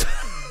 fuck.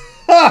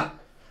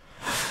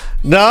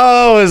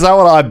 No, is that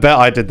what I bet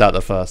I did that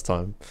the first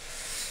time?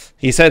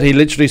 He said he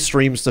literally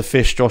streams the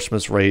Fish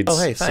Joshmas raids,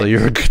 oh, hey, so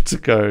you're good to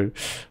go.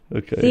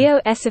 Okay.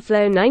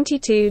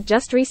 TheoSiflo92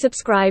 just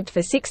resubscribed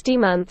for 60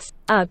 months.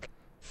 Ugh.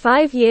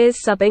 5 years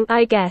subbing,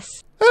 I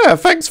guess. Yeah,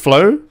 thanks,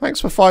 Flo.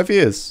 Thanks for 5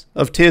 years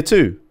of tier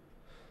 2.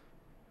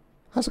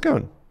 How's it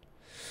going?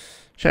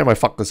 Shame I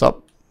fucked this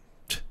up.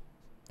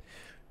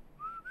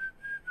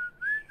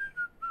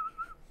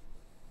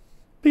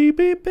 Beep,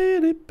 beep,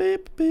 beep,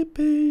 beep, beep,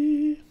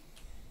 beep.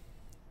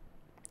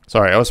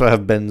 Sorry, I also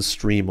have Ben's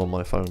stream on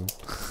my phone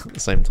at the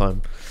same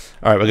time.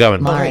 Alright, we're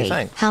going. Mari,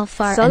 how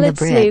far Solid in the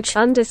bridge?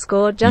 Snook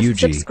underscore just UG,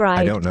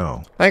 subscribed. I don't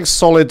know. Thanks,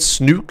 Solid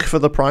Snook, for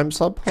the Prime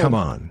sub. Come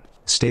on,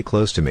 stay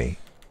close to me.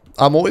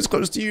 I'm always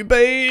close to you,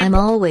 babe. I'm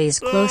always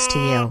close to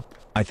you.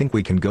 I think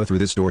we can go through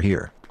this door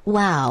here.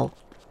 Wow.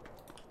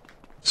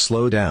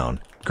 Slow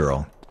down,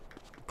 girl.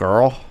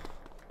 Girl?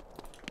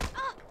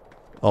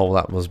 Oh,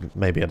 that was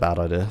maybe a bad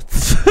idea.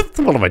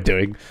 What am I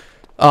doing?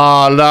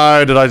 Oh,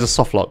 no, did I just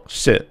softlock?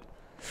 Shit.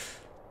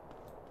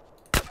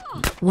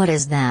 What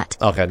is that?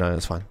 Okay, no,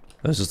 it's fine.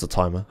 It was just a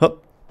timer.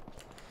 Hup.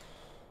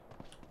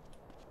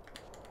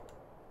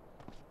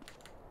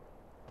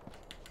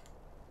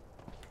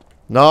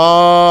 No,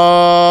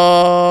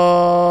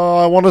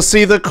 I want to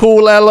see the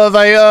cool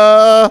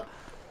elevator.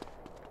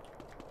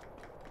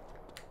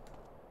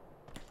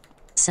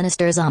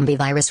 Sinister Zombie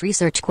Virus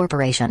Research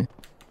Corporation.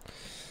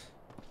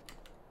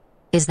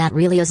 Is that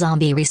really a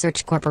zombie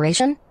research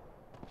corporation?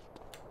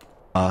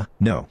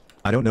 No.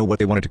 I don't know what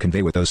they wanted to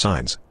convey with those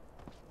signs.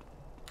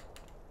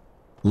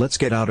 Let's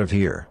get out of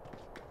here.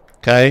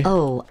 Okay.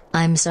 Oh,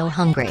 I'm so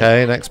hungry.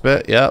 Okay, next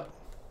bit. Yep.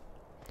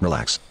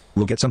 Relax.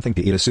 We'll get something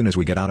to eat as soon as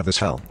we get out of this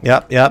hell.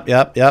 Yep, yep,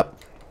 yep, yep.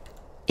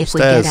 If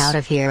Stairs. we get out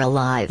of here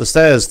alive. The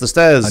stairs, the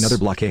stairs. Another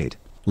blockade.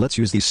 Let's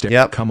use these stairs.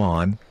 Yep. Come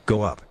on,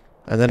 go up.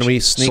 And then we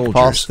sneak Soldiers.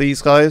 past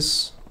these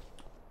guys.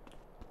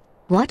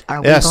 What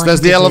are we Yes, going there's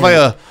to the do?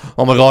 elevator.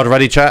 Oh my god,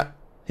 ready, chat?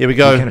 Here we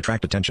go. We can't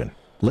attract attention.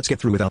 Let's get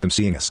through without them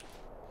seeing us.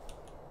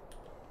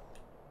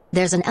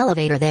 There's an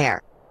elevator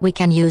there. We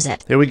can use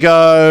it. Here we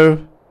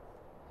go.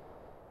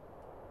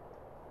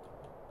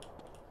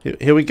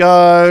 Here we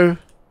go.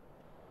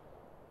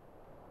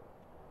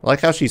 I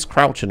like how she's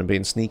crouching and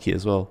being sneaky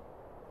as well.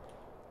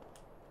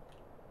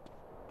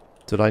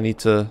 Did I need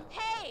to...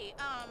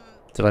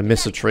 Did I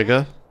miss a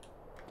trigger?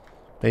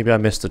 Maybe I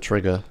missed a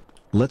trigger.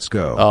 Let's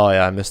go. Oh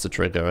yeah, I missed a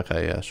trigger.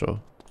 Okay, yeah, sure.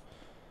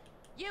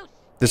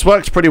 This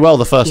worked pretty well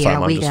the first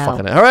time. I'm just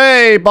fucking it.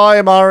 Hooray! Bye,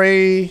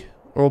 Amari!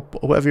 Or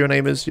whatever your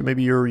name is.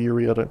 Maybe you're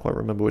Yuri. I don't quite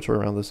remember which way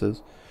around this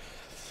is.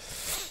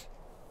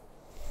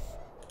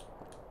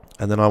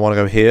 And then I want to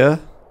go here.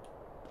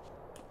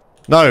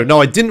 No,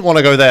 no, I didn't want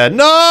to go there.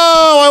 No!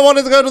 I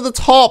wanted to go to the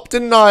top,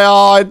 didn't I?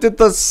 Oh, I did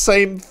the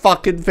same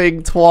fucking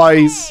thing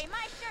twice.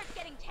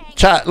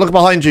 Chat, look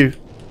behind you.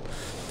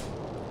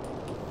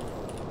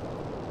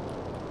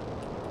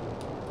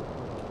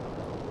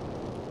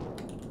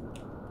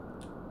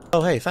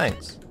 Oh, hey,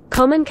 thanks.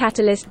 Common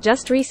Catalyst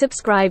just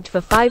resubscribed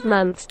for 5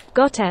 months.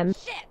 Got him.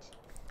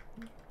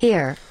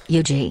 Here,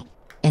 UG.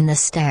 In the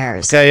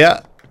stairs. Okay,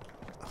 yeah.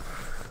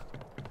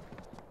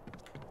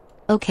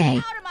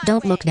 Okay,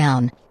 don't look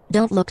down.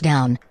 Don't look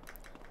down.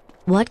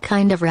 What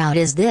kind of route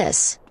is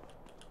this?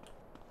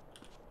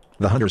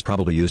 The hunters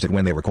probably used it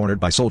when they were cornered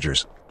by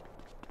soldiers.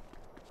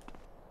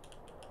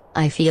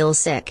 I feel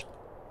sick.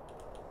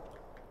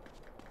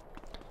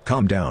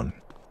 Calm down.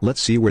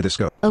 Let's see where this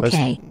goes.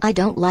 Okay, I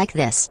don't like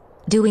this.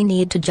 Do we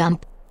need to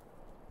jump?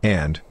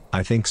 And,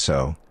 I think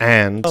so.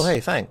 And... Oh, hey,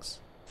 thanks.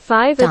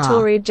 5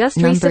 Atori just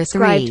Number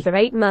resubscribed 3. for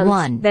 8 months.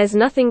 1. There's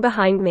nothing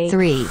behind me.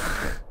 3.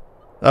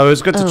 Oh,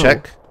 it's good to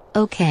check.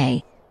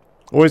 Okay.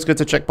 Always good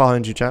to check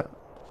behind you, chat.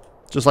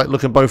 Just like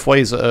looking both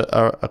ways at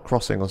a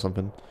crossing or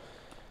something.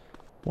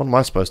 What am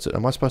I supposed to...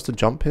 Am I supposed to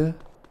jump here?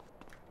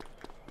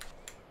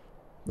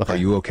 Okay. Are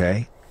you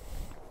okay?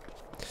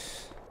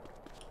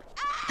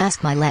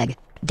 Ask my leg.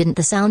 Didn't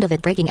the sound of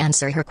it breaking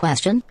answer her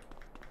question?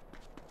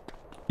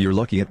 You're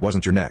lucky it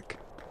wasn't your neck.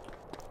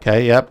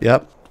 Okay,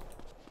 yep.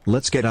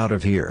 Let's get out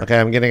of here. Okay,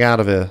 I'm getting out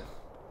of here.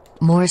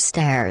 More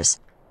stairs.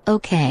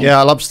 Okay. Yeah,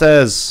 I'll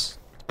upstairs.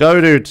 Go,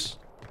 dude.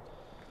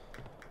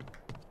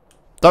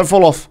 Don't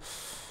fall off.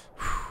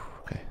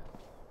 Okay.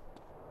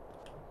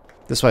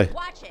 This way.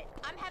 Watch it.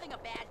 I'm having a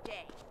bad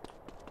day.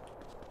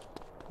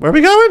 Where are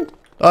we going?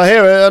 Oh,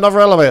 here, another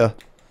elevator.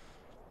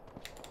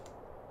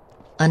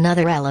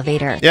 Another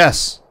elevator.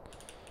 Yes.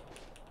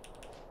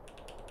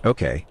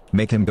 Okay,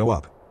 make him go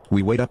up.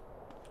 We wait up.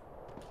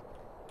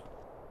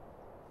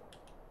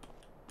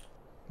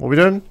 What are we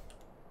doing?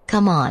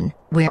 Come on,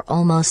 we're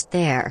almost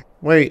there.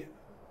 Wait,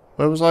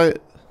 where was I?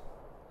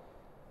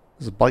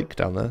 There's a bike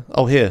down there.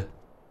 Oh, here.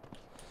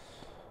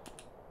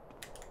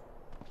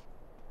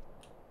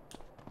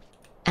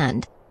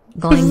 And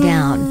going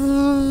down.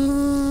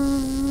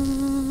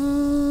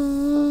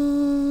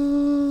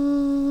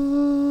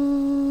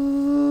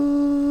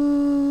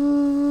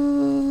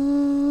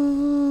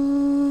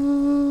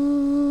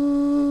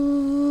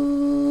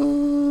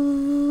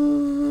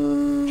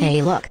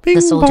 Hey, look,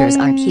 the soldiers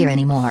aren't here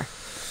anymore.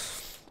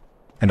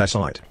 And I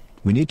saw it.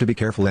 We need to be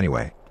careful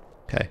anyway.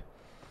 Okay.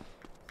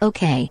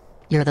 Okay,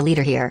 you're the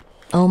leader here.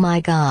 Oh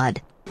my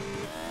god.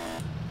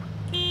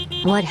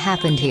 What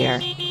happened here?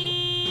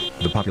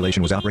 The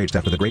population was outraged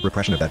after the great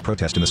repression of that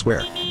protest in the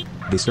square.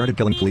 They started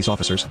killing police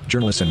officers,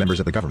 journalists and members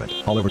of the government,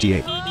 all over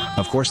T8.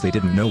 Of course they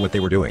didn't know what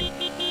they were doing.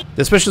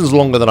 This mission's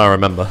longer than I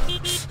remember.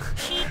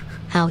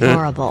 How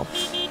horrible.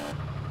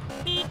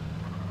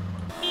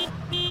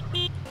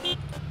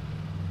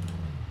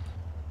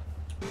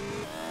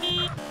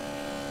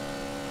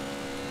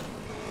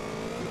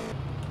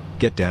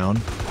 Get down,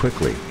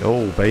 quickly.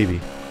 Oh,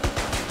 baby.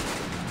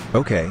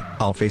 Okay,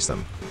 I'll face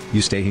them.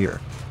 You stay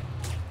here.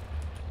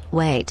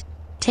 Wait.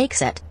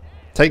 Takes it.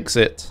 Takes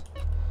it.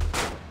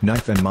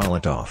 Knife and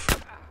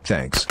Molotov.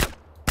 Thanks.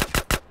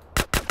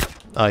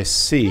 I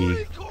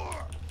see.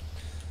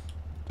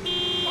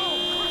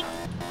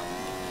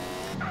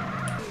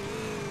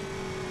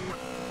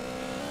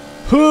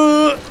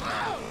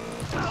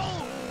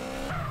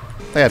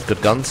 They had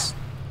good guns.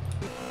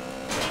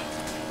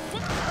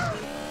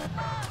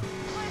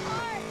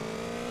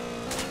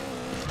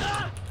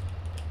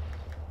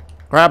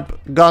 Grab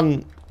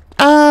gun.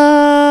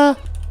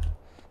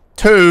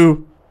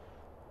 2.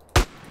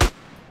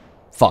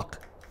 Fuck.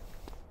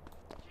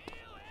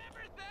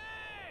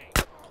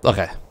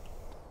 Okay.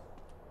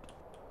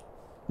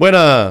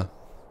 Winner.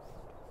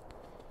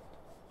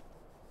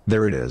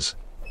 There it is.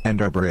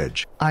 And our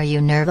bridge. Are you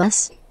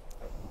nervous?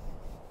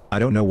 I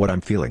don't know what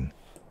I'm feeling.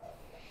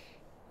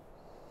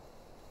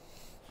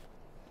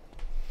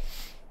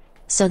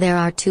 So there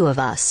are 2 of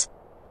us.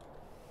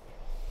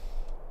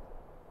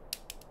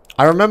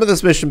 I remember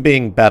this mission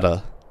being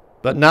better,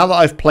 but now that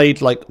I've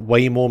played like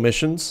way more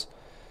missions,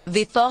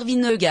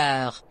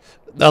 Vinegar.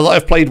 now that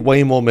I've played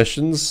way more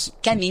missions,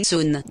 Coming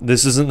soon.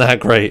 this isn't that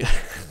great.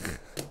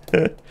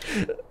 It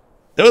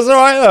was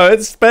alright though.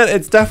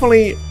 It's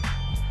definitely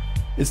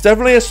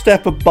a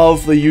step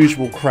above the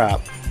usual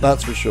crap.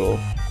 That's for sure.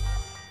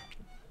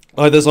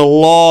 Like there's a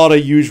lot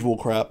of usual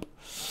crap,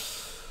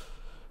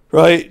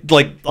 right?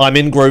 Like I'm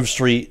in Grove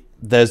Street.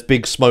 There's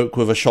Big Smoke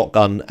with a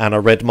shotgun and a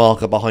red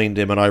marker behind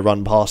him, and I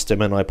run past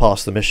him and I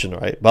pass the mission,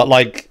 right? But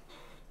like,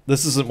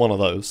 this isn't one of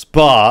those.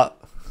 But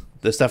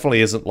this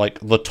definitely isn't like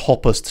the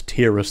toppest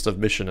tierest of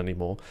mission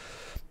anymore.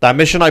 That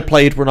mission I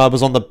played when I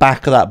was on the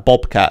back of that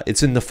Bobcat,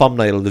 it's in the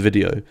thumbnail of the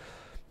video,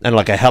 and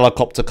like a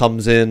helicopter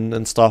comes in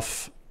and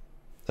stuff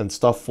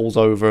falls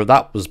over.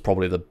 That was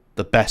probably the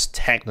best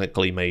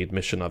technically made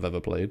mission I've ever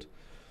played.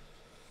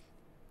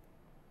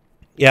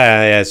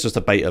 Yeah, it's just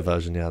a beta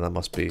version. Yeah, that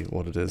must be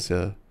what it is.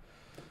 Yeah.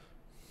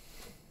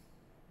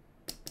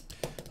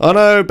 Oh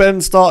no,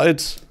 Ben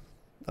started.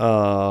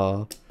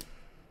 The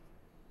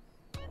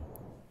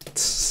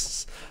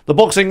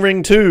boxing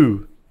ring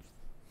 2.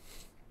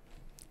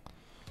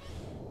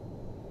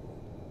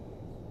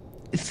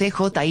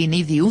 CJ in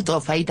idiot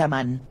of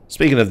Aitaman.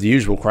 Speaking of the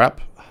usual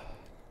crap.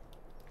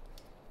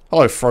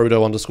 Hello,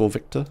 Frodo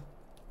 _Victor.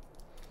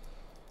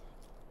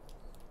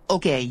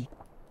 Okay.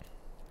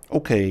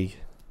 Okay.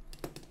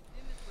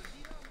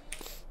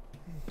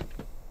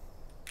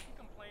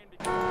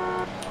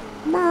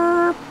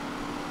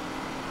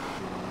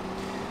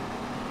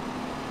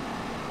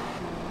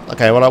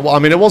 Okay, well, I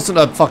mean, it wasn't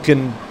a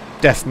fucking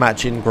death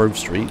match in Grove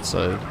Street,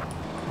 so...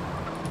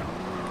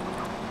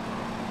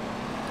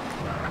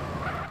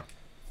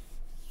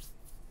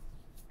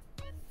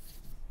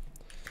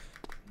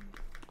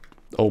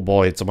 Oh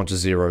boy, it's a bunch of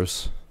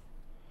zeros.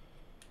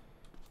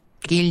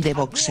 Kill the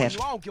boxer.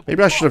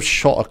 Maybe I should have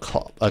shot a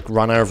cop, like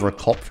run over a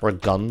cop for a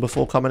gun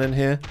before coming in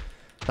here.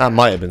 That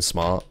might have been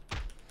smart.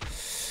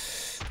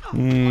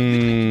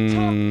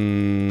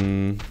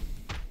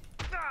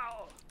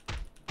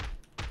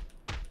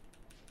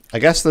 I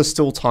guess there's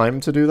still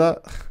time to do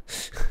that.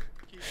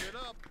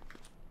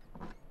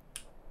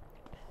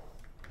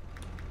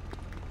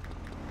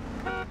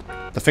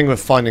 The thing with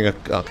finding a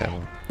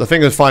the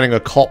thing with finding a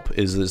cop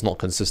is that it's not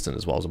consistent,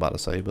 is what I was about to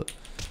say. But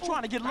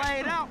Trying to get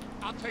laid out.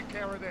 I'll take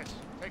care of this.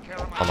 Take care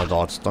of oh my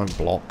god, don't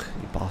block,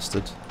 you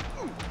bastard.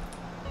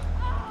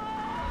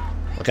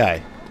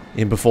 Okay,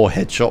 in before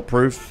headshot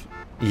proof.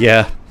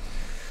 Yeah,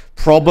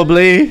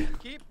 probably.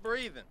 Keep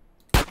breathing.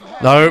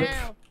 Nope.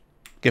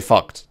 Get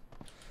fucked.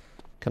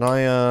 Can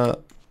I,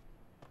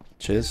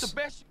 cheers.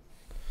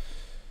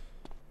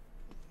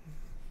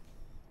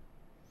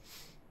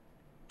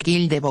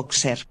 Kill the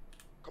boxer.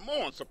 Come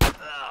on,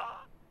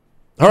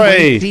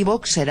 hooray! The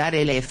boxer are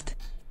left.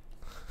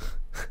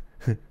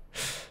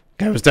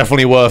 It was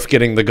definitely worth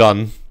getting the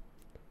gun.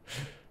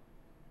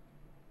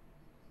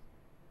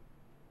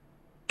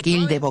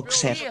 Kill the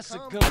boxer.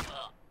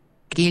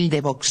 Kill the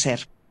boxer.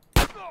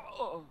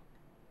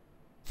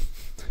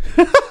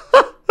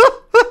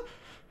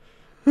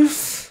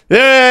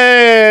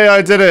 Yay!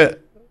 I did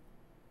it!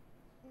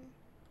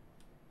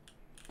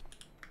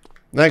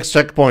 Next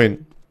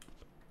checkpoint.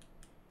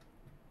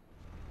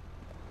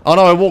 Oh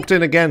no, I walked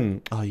in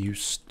again. Oh, you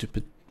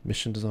stupid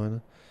mission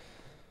designer.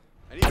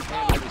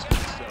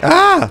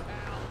 Ah!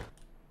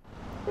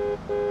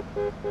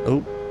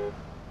 Oh.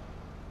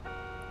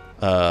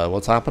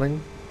 What's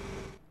happening?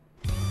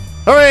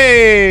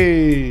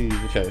 Hooray!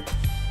 Okay.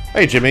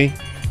 Hey, Jimmy.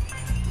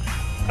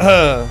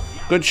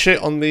 Good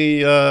shit on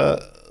the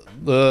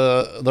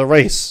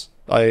race.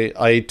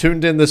 I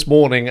tuned in this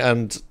morning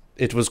and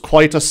it was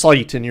quite a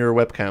sight in your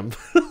webcam.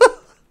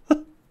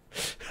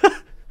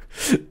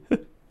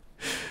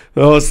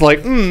 I was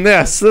like,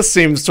 yes, this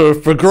seems to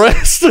have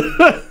progressed.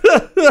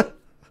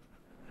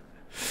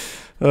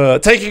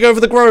 Taking over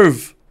the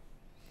Grove.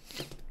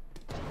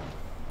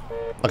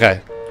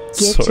 Okay.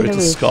 Sorry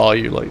to scar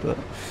you like that.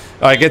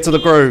 Alright, get to the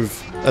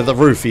Grove. The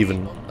roof,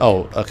 even.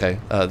 Oh, okay.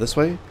 This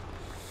way?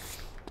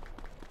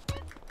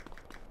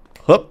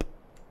 Hup.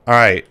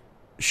 Alright.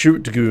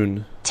 Shoot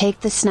goon.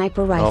 Take the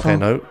sniper rifle. Okay,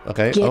 no.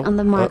 Okay. Get on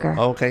the marker.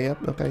 Okay,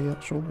 yep. Okay, yeah,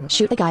 sure. Yeah.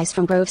 Shoot the guys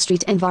from Grove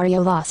Street and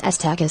Barrio Los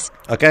Aztecas.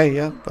 Okay,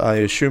 yeah. I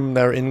assume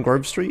they're in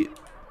Grove Street.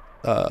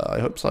 I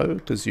hope so,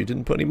 because you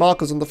didn't put any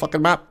markers on the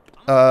fucking map.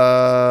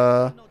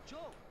 Ah.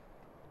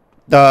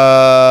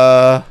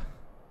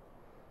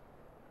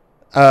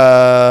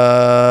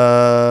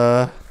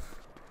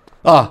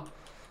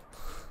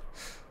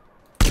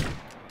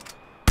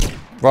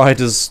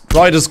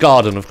 Ryder's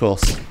Garden, of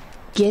course.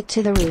 Get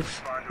to the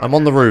roof. I'm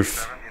on the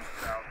roof.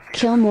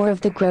 Kill more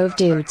of the Grove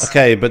dudes.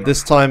 Okay, but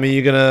this time are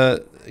you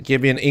gonna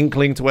give me an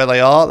inkling to where they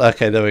are?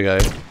 Okay, there we go.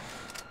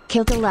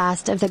 Kill the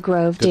last of the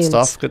Grove Good dudes.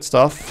 stuff, good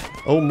stuff.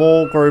 Oh,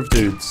 more Grove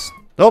dudes.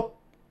 Oh,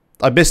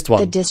 I missed one.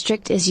 The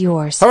district is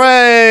yours.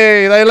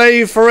 Hooray! They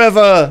leave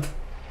forever!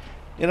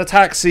 In a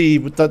taxi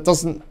that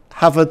doesn't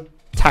have a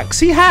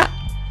taxi hat?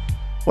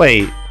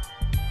 Wait.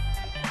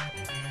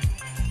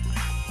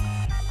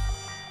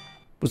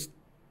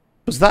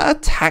 Was that a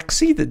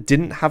taxi that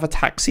didn't have a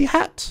taxi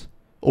hat?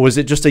 Or was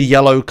it just a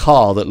yellow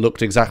car that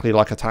looked exactly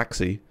like a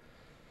taxi?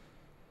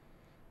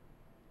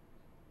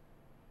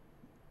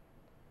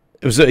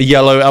 It was a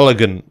yellow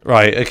elegant.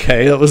 Right,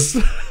 okay, that was...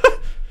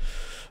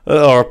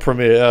 or a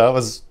Premier, that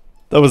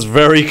was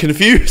very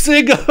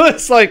confusing. I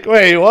was like,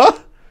 wait,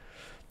 what?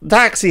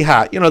 Taxi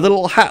hat, you know, the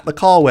little hat the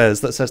car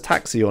wears that says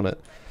taxi on it.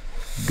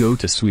 Go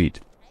to suite.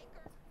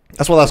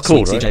 That's what that's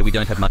called, Sweet right? CJ, we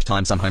don't have much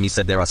time. Some homies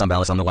said there are some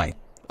Ballas on the way.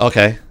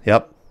 Okay,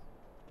 yep.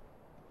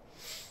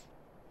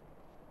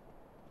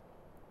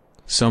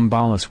 Some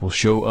Ballas will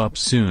show up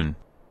soon.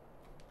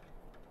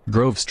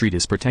 Grove Street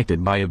is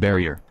protected by a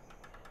barrier.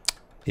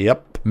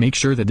 Yep. Make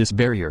sure that this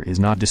barrier is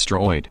not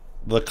destroyed.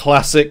 The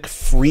classic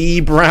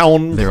free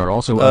brown... There are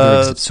also other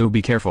exits, so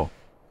be careful.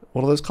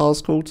 What are those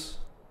cars called?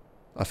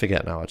 I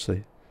forget now,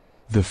 actually.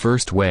 The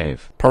first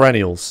wave.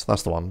 Perennials,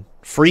 that's the one.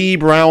 Free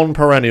brown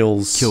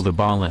perennials. Kill the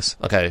ballast.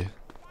 Okay.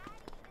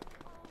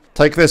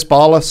 Take this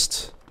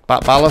ballast.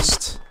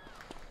 Ballast.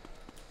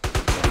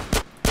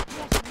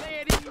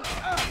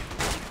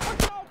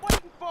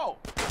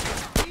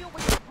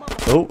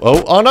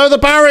 Oh no, the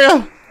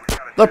barrier!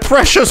 The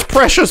precious,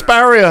 precious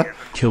barrier!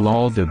 Kill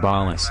all the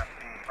Ballas.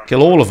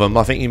 Kill all of them?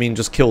 I think you mean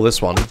just kill this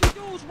one.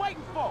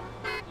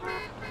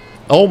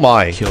 Oh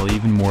my. Kill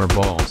even more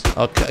balls.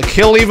 Okay,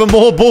 kill even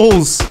more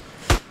balls!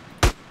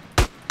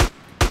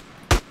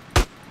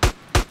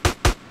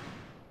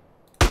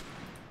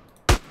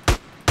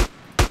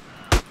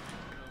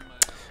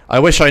 I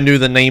wish I knew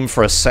the name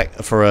for a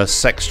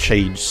sex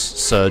change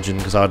surgeon,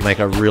 because I would make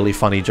a really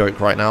funny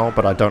joke right now,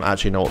 but I don't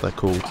actually know what they're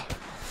called.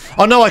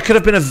 Oh no, I could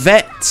have been a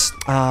vet!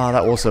 Ah,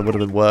 that also would have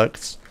been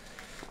worked.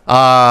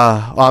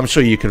 I'm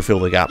sure you can fill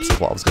the gaps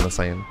of what I was going to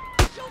say.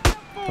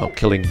 Oh,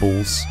 killing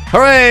bulls.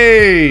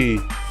 Hooray!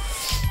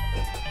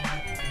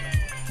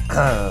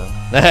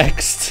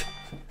 Next!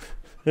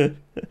 They're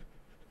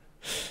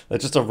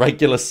just a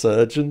regular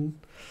surgeon?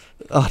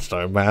 I don't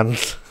know, man.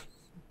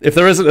 If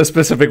there isn't a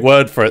specific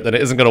word for it, then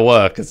it isn't going to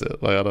work, is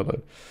it? Like, I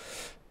don't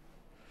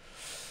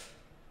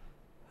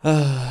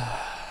know.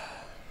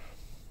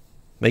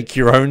 Make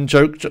your own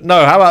joke?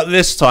 No, how about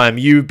this time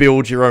you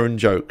build your own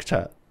joke,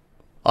 chat?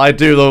 I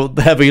do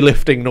the heavy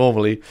lifting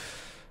normally.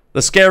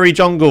 The scary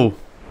jungle.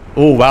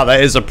 Oh, wow, that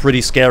is a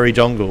pretty scary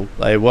jungle.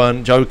 They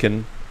weren't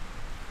joking.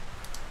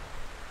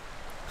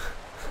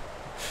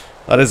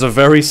 That is a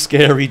very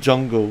scary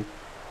jungle.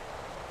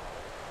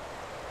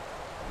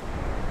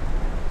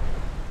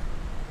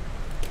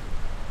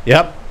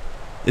 Yep.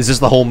 Is this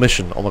the whole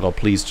mission? Oh my god,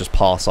 please just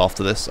pass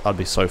after this. That'd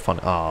be so fun.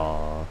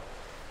 Ah.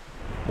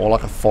 More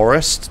like a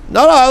forest?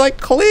 No, I like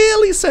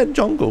clearly said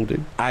jungle,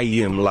 dude. I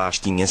am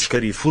lost in a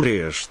scary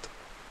forest.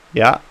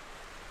 Yeah.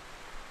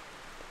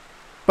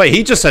 Wait,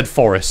 he just said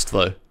forest,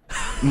 though.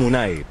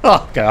 Moonlight.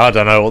 Okay, I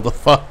don't know what the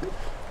fuck.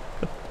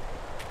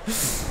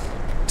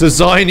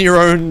 Design your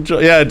own...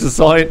 Yeah,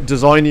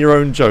 design your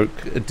own joke.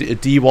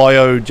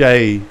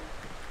 DYOJ.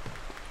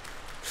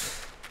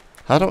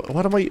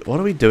 What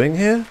are we doing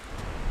here?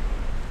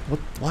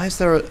 Why is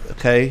there a...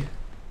 Okay.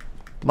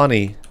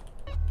 Money.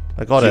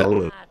 I got it.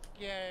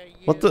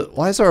 What the...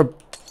 Why is there a...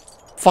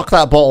 Fuck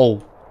that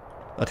bottle.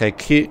 Okay,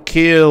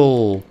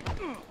 kill.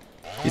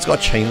 He's got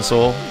a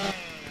chainsaw.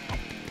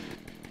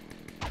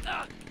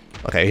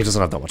 Okay, he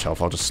doesn't have that much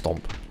health. I'll just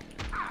stomp.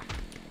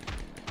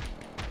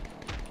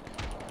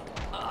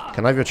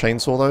 Can I have your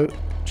chainsaw, though?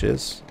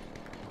 Cheers.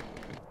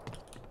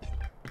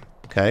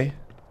 Okay.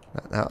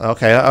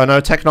 Okay, oh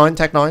no, Tech 9.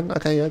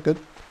 Okay, yeah, good.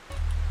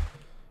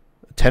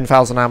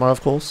 10,000 ammo,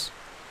 of course.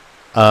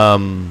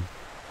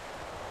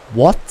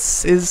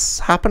 What is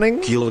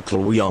happening? Kill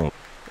Cluion.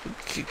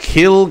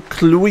 Kill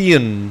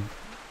Cluion.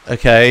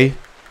 Okay.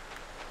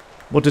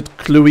 What did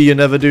Cluion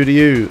ever do to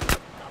you?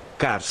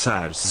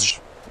 C.R.A.S.H.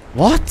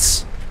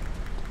 What?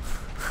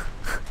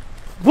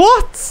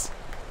 What?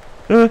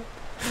 We've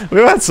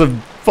had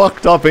some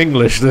fucked up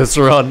English this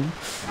run.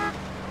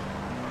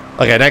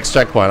 Okay, next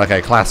checkpoint.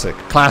 Okay, classic.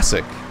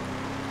 Classic.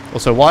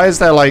 Also, why is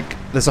there like...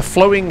 There's a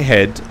floating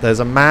head. There's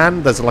a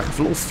man. There's like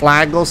a little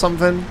flag or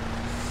something.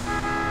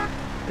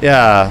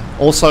 Yeah.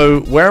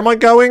 Also, where am I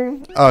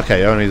going?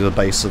 Okay, only the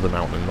base of the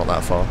mountain. Not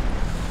that far.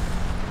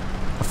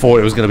 I thought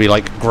it was going to be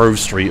like Grove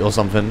Street or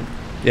something.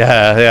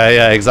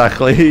 Yeah,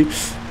 exactly.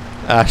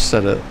 Ash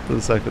said it the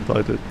second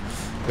I did.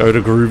 Go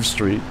to Grove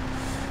Street.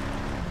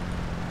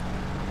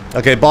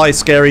 Okay, bye,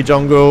 scary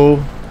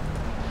jungle.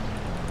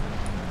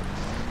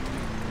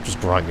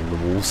 Just grinding the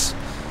walls.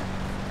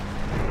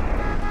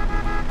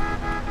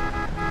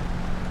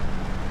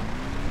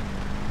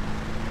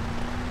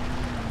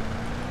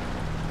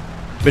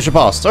 Mission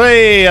passed.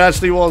 Hey, it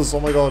actually was. Oh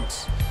my god.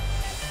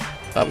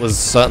 That was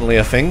certainly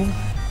a thing.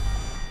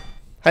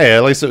 Hey,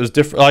 at least it was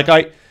different.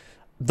 Like,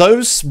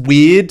 those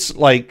weird,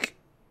 like,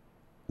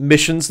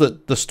 missions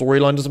that the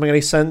storyline doesn't make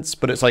any sense,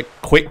 but it's like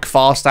quick,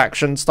 fast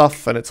action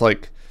stuff, and it's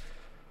like,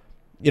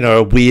 you know,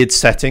 a weird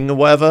setting or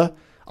whatever.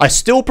 I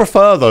still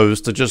prefer those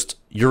to just,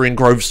 you're in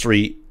Grove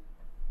Street,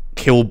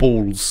 kill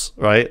balls,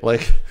 right?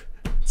 Like,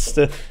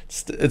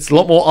 it's a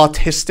lot more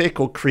artistic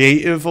or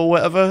creative or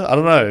whatever. I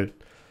don't know.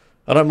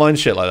 I don't mind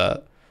shit like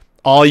that.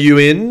 Are you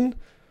in?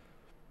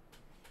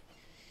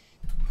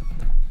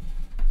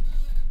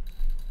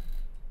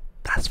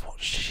 That's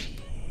what she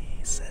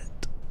said.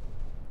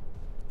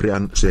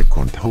 Brian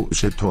second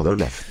house to the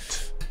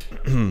left.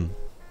 Man,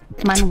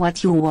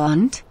 what you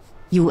want?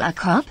 You a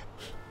cop?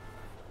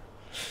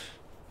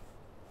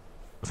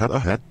 That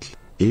ahead.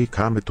 I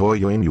come to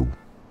join you.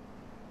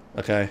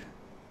 Okay.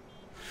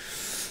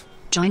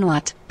 Join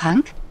what,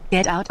 punk?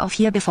 Get out of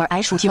here before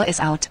I shoot your ass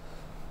out.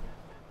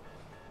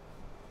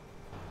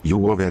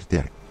 You over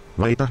there.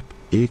 Wait up.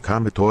 I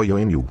come to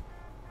join you.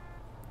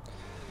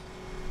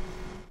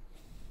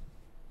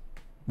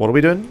 What are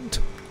we doing?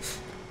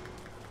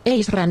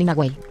 He's running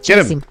away.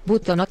 Get him.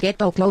 But do not get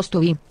too close to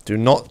him. Do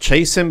not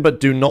chase him, but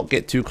do not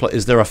get too close.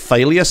 Is there a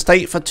failure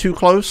state for too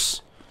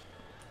close?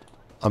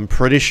 I'm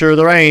pretty sure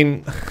there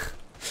ain't.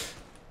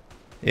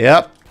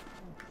 Yep.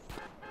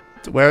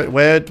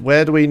 Where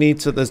do we need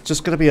to... There's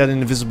just going to be an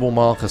invisible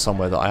marker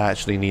somewhere that I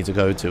actually need to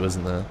go to,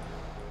 isn't there?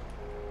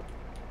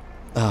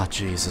 Ah,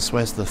 Jesus.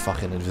 Where's the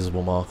fucking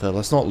invisible marker?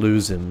 Let's not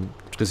lose him,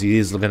 because he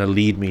is going to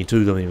lead me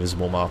to the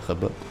invisible marker,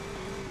 but...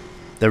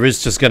 There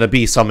is just going to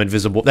be some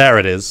invisible... There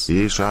it is.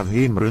 I saw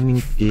him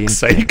running in.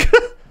 Sake.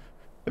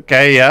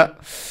 Okay, yeah.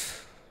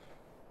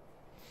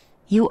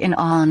 You in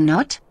or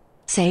not?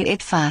 Say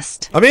it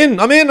fast. I'm in!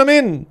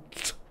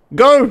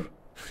 Go!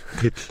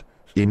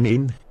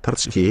 In.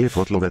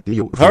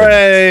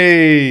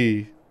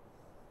 Hooray!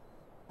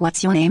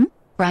 What's your name?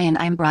 Brian,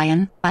 I'm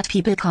Brian, but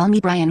people call me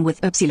Brian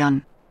with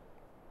Ypsilon.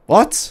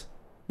 What?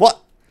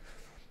 What?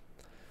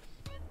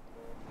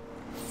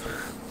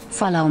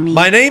 Follow me.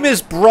 My name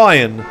is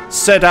Brian,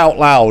 said out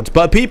loud,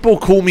 but people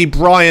call me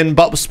Brian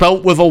but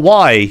spelt with a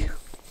Y.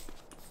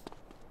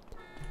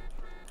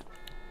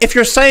 If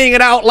you're saying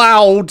it out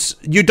loud,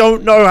 you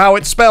don't know how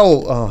it's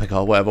spelled. Oh my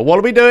god, whatever. What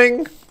are we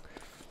doing?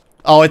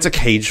 Oh, it's a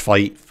cage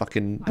fight.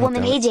 Fucking...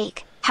 Woman, hey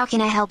Jake. How can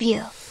I help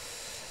you?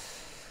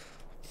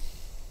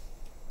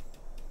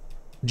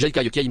 Jake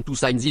I came to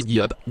sign this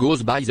GUP,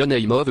 goes by the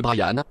name of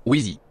Brian,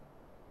 Wheezy.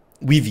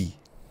 Weevy.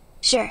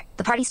 Sure,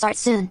 the party starts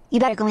soon. You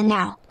better go in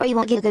now, or you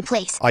won't get a good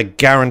place. I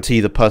guarantee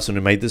the person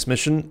who made this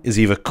mission is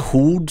either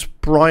called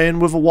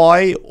Brian with a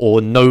Y or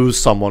knows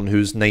someone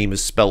whose name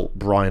is spelt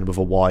Brian with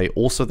a Y.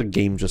 Also, the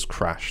game just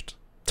crashed.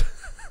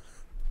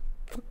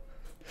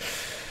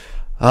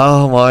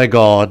 Oh my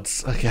god.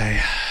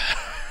 Okay.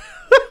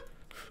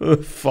 For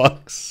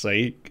fuck's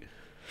sake.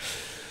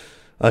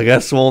 I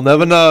guess we'll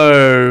never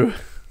know.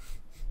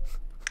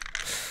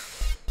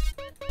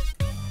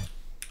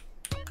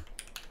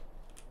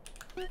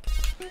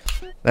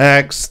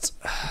 Next.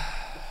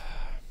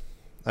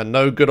 And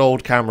no good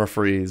old camera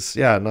freeze.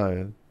 Yeah,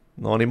 no.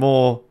 Not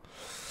anymore.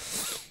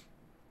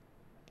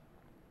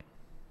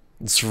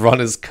 This run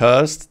is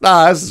cursed.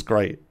 Nah, this is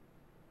great.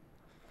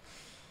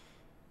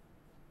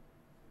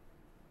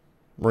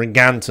 We're in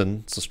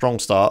Ganton. It's a strong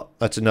start.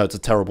 Actually, no, it's a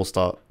terrible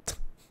start.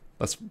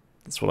 That's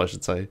what I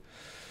should say.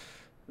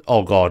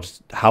 Oh god.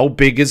 How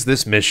big is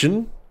this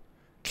mission?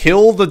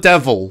 Kill the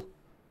devil.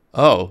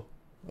 Oh.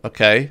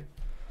 Okay.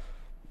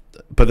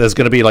 But there's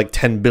going to be like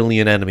 10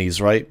 billion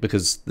enemies, right?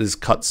 Because this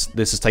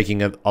is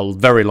taking a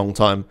very long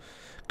time.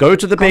 Go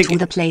to the big... Go to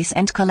the place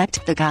and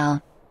collect the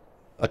gal.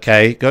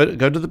 Okay, go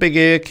to the big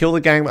ear, kill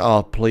the gang...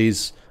 Oh,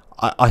 please.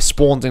 I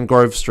spawned in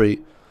Grove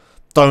Street.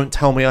 Don't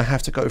tell me I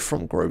have to go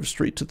from Grove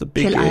Street to the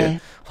big ear.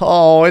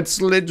 Oh,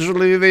 it's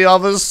literally the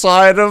other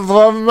side of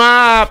the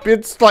map.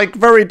 It's like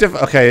very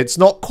different. Okay, it's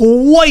not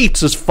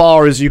quite as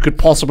far as you could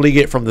possibly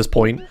get from this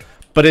point.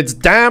 But it's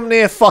damn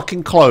near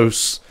fucking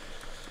close.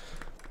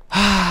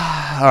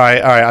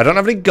 Alright, I don't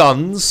have any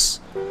guns.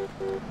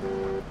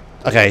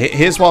 Okay,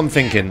 here's what I'm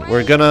thinking.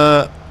 We're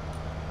gonna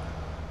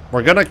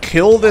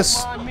kill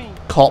this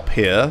cop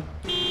here.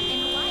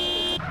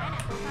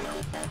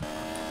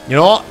 You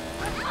know what?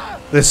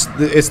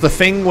 It's the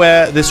thing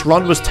where this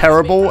run was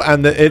terrible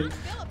and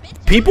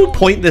people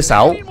point this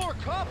out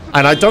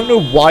and I don't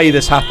know why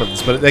this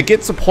happens, but there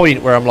gets a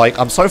point where I'm like,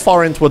 I'm so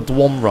far into a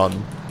DYOM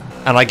run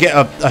and I get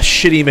a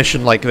shitty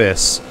mission like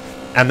this.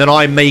 And then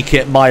I make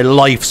it my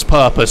life's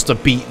purpose to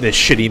beat this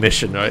shitty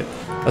mission, right?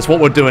 That's what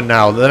we're doing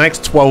now. The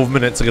next 12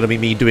 minutes are going to be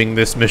me doing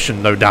this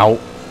mission, no doubt.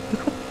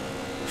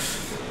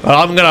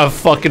 I'm going to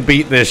fucking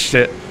beat this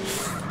shit.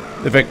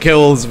 If it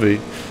kills me.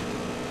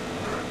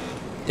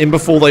 In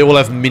before they all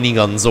have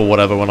miniguns or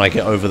whatever when I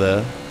get over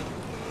there.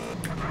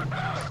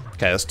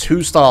 Okay, there's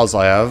 2 stars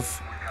I have.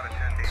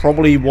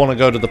 Probably want to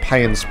go to the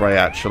pain spray,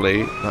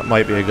 actually. That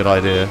might be a good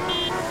idea.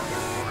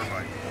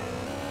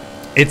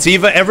 It's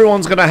either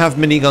everyone's going to have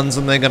miniguns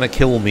and they're going to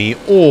kill me,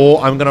 or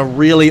I'm going to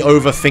really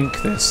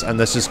overthink this, and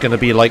there's just going to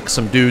be like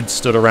some dudes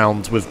stood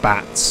around with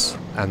bats,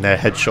 and they're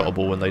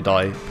headshotable when they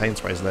die. Pain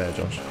spray's there,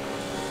 Josh.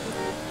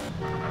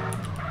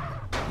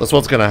 That's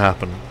what's going to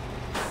happen.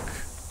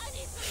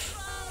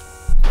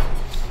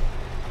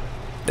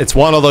 It's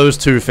one of those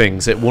two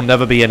things. It will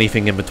never be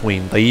anything in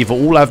between. They either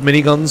all have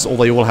miniguns, or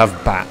they all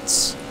have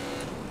bats.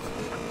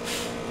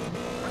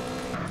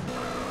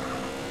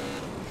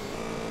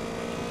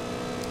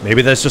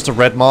 Maybe there's just a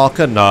red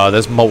marker? No,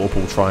 there's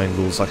multiple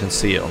triangles. I can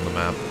see it on the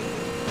map.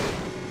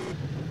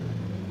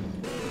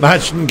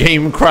 Imagine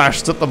game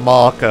crashed at the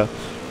marker.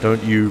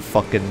 Don't you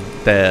fucking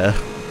dare.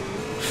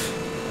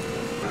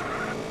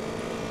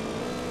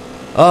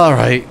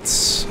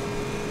 Alright.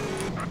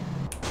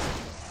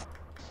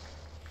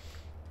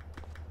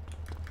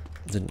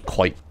 Didn't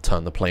quite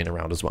turn the plane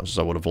around as much as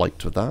I would have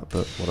liked with that,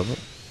 but whatever.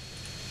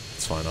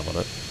 It's fine, I'm on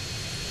it.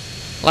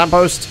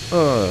 Lamppost!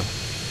 Ugh.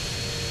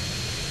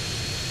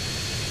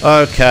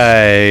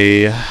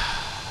 Okay.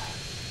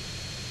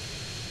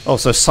 Oh,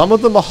 so some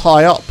of them are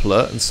high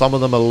uplet and some of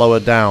them are lower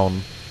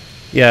down.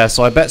 Yeah,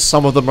 so I bet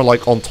some of them are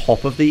like on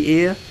top of the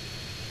ear.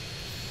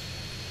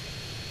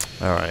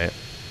 Alright.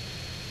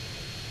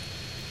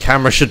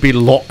 Camera should be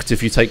locked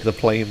if you take the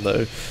plane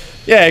though.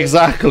 Yeah,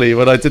 exactly.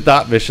 When I did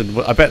that mission,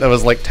 I bet there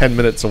was like 10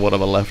 minutes or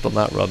whatever left on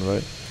that run,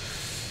 right?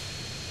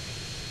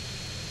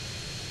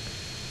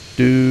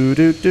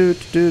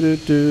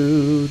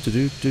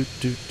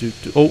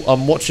 Oh,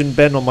 I'm watching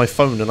Ben on my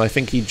phone and I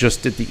think he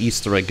just did the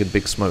Easter egg in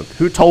Big Smoke.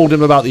 Who told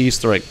him about the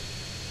Easter egg?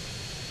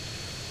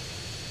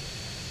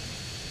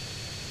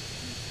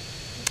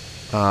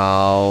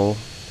 Oh.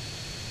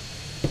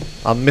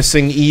 I'm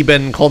missing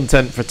eBen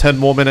content for 10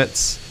 more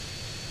minutes.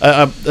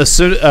 This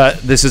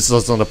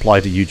doesn't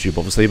apply to YouTube,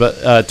 obviously,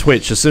 but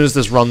Twitch, as soon as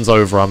this runs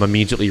over, I'm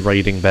immediately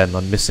raiding Ben.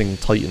 I'm missing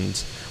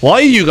Titans. Why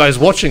are you guys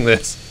watching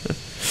this?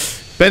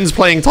 Ben's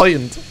playing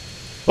Titans.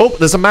 Oh,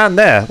 there's a man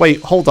there.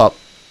 Wait, hold up.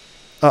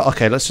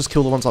 Okay, let's just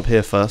kill the ones up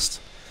here first.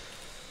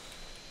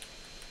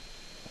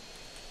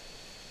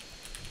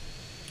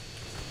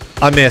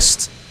 I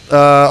missed.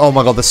 Oh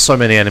my god, there's so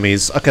many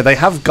enemies. Okay, they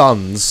have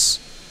guns.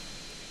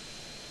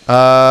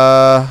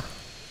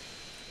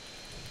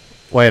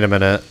 Wait a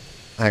minute.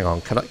 Hang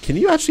on, can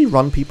you actually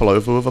run people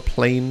over with a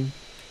plane?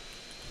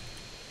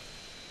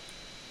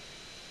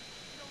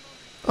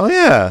 Oh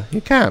yeah,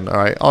 you can.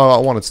 Alright. Oh, I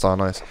wanted star,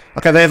 nice.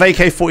 Okay, they have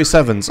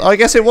AK-47s. Oh, I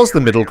guess it was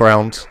the middle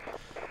ground.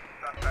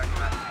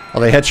 Are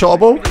they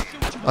headshotable?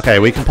 Okay,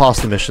 we can pass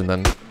the mission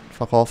then.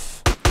 Fuck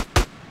off.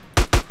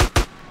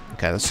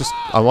 Okay, let's just...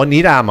 I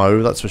need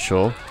ammo, that's for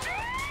sure.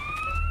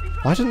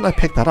 Why didn't I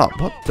pick that up?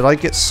 What? Did I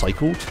get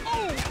cycled?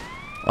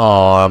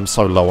 Oh, I'm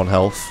so low on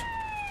health.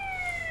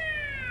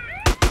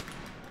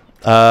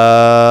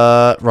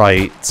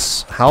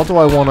 Right. How do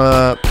I want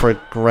to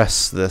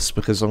progress this?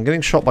 Because I'm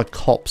getting shot by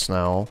cops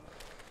now.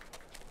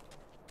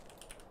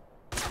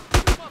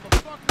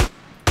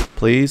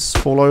 Please,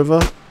 fall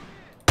over.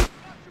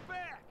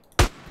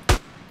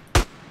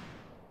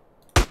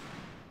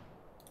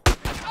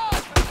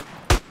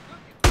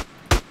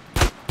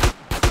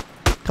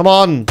 Come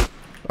on!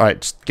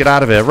 Alright, just get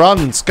out of here.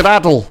 Run!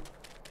 Skedaddle!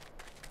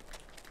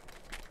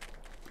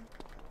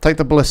 Take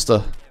the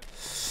blister.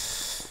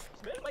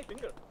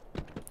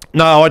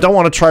 No, I don't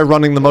want to try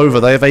running them over.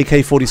 They have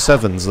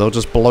AK-47s. They'll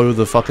just blow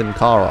the fucking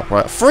car up,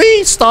 right?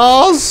 3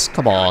 stars!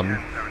 Come on.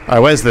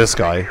 Alright, where's this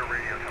guy?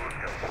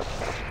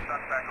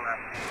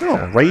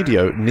 Oh,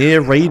 radio.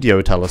 Near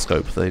radio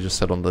telescope, they just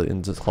said on the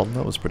intercom.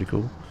 That was pretty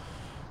cool.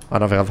 I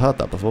don't think I've heard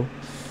that before.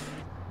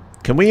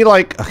 Can we,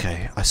 like...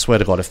 Okay, I swear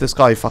to God, if this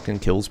guy fucking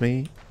kills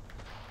me...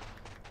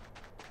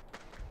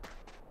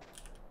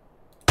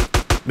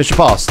 Mission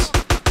passed.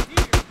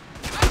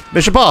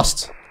 Mission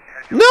passed!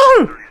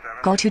 No!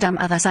 Go to the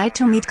other side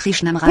to meet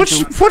Krishnam.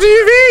 What do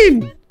you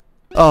mean?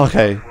 Oh,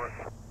 okay. I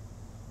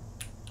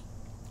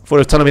thought it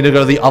was telling me to go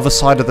to the other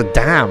side of the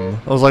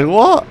dam. I was like,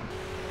 what?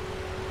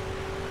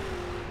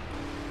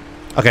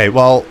 Okay,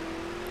 well,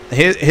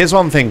 here's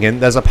what I'm thinking.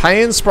 There's a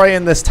pay and spray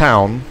in this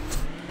town.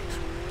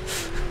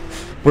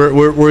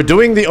 We're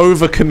doing the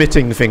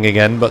overcommitting thing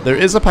again, but there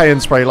is a pay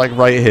and spray like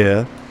right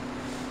here.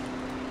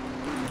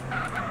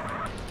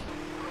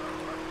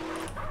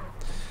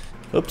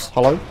 Oops,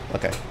 hello?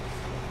 Okay.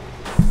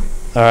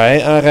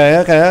 Alright,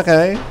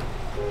 okay.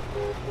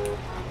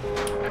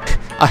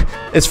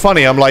 It's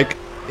funny, I'm like,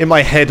 in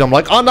my head, I'm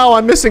like, oh no,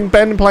 I'm missing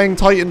Ben playing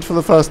Titan for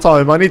the first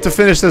time. I need to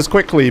finish this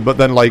quickly, but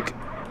then like,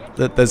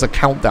 there's a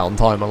countdown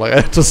time. I'm like,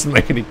 it doesn't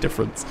make any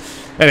difference.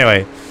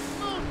 Anyway.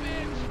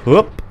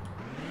 Whoop.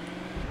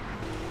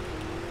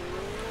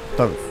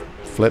 Don't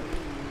flip.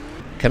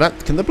 Can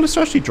the blister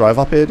actually drive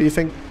up here, do you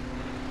think?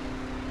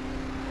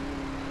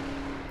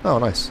 Oh,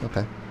 nice,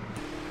 okay.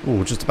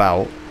 Ooh, just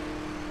about.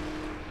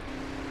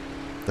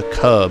 The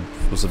curb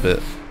was a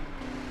bit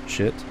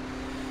shit.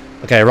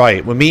 Okay,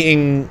 right. We're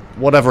meeting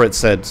whatever it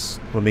said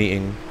we're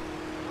meeting.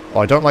 Oh,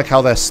 I don't like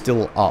how they're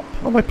still up.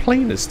 Oh, my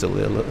plane is still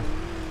here, look.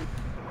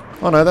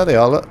 Oh, no, there they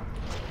are, look.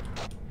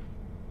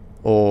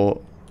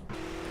 Or,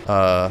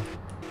 oh.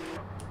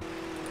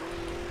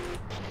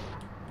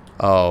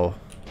 Oh.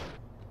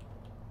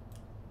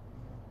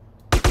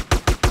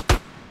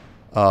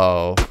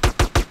 Oh.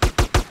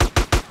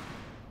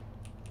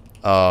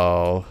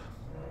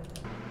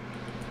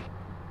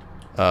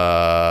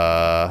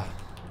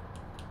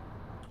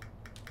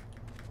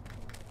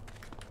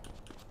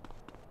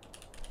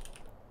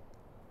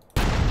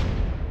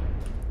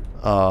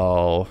 Oh.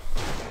 Oh.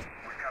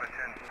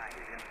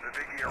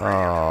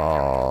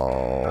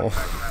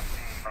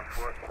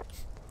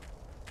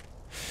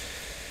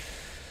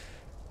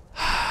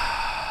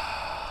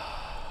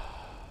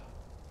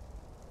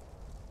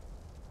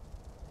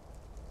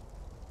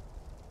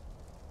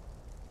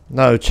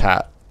 No,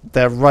 chat.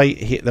 They're right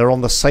here. They're on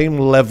the same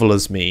level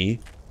as me.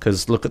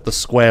 Because look at the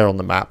square on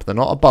the map. They're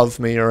not above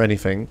me or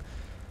anything.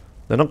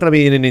 They're not going to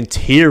be in an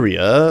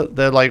interior.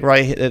 They're like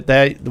right here.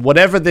 They're,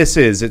 whatever this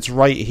is, it's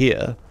right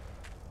here.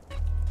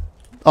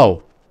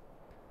 Oh.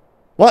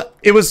 What?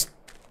 It was...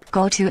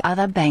 Go to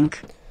other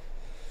bank.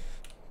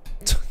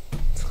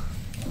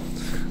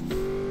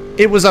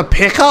 It was a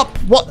pickup?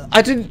 What?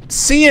 I didn't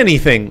see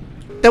anything.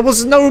 There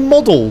was no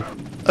model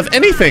of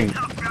anything.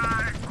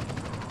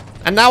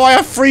 And now I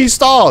have 3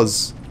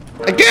 stars.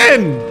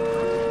 Again!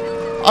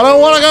 I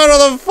don't want to go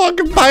to the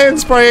fucking pay and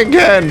spray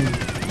again.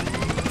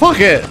 Fuck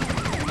it.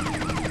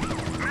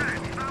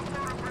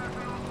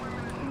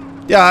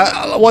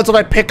 Yeah, why did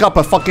I pick up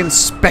a fucking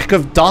speck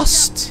of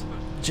dust?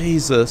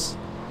 Jesus.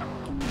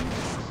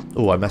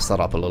 Oh, I messed that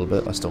up a little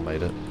bit. I still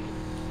made it.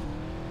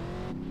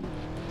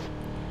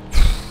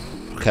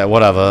 Okay,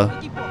 whatever.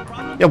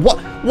 Yeah,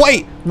 what?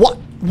 Wait, what?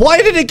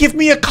 Why did it give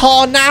me a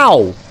car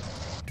now?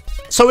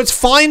 So it's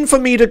fine for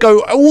me to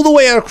go all the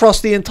way across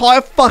the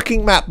entire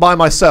fucking map by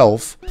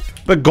myself.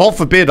 But God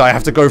forbid I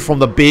have to go from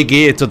the big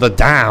ear to the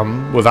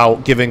dam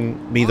without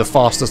giving me the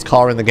fastest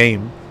car in the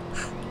game.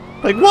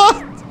 Like,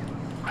 what?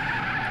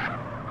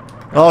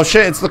 Oh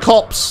shit, it's the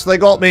cops. They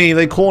got me.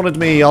 They cornered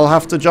me. I'll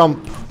have to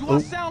jump. Do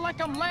I sound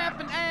like I'm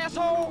laughing,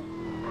 asshole?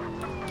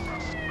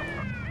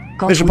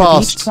 Mission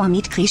passed. Oh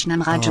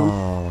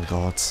my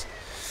God.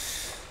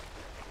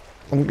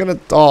 I'm gonna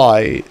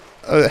die.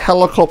 A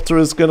helicopter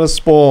is gonna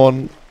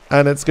spawn,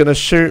 and it's gonna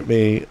shoot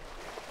me,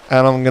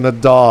 and I'm gonna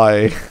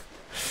die.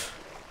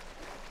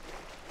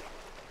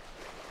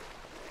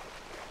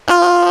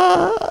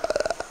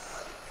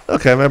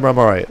 Okay, maybe I'm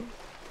alright.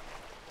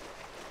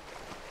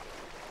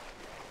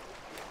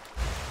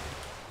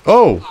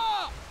 Oh!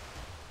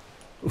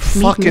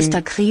 Fucking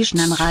Mr.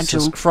 Krishnan Raju.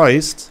 Jesus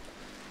Christ.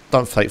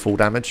 Don't take full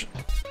damage.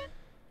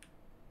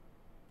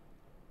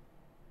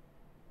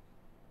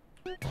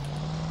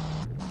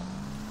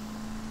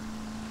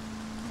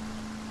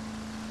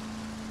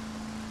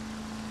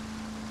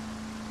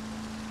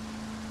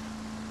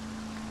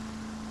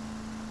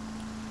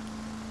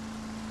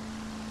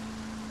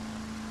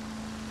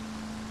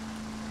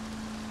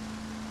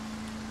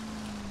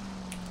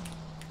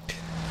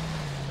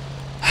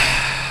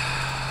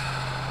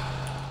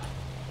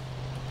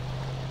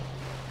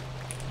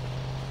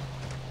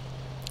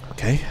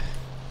 Okay.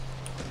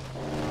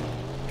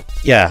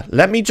 Yeah,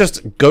 let me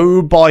just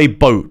go by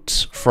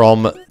boat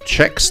from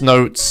Check's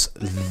notes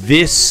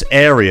this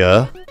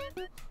area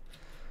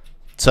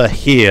to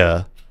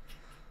here.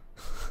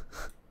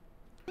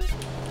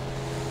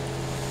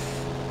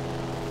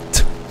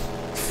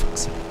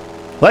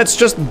 Let's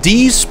just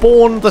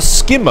despawn the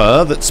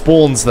skimmer that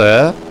spawns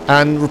there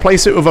and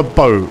replace it with a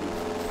boat.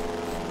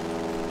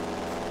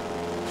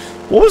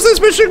 What was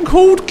this mission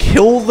called?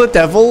 Kill the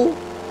devil?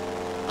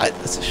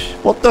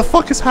 What the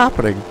fuck is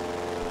happening?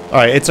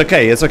 Alright, it's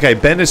okay, it's okay.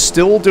 Ben is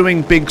still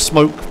doing big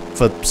smoke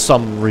for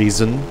some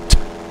reason.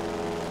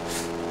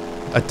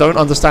 I don't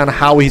understand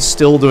how he's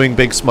still doing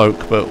big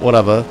smoke, but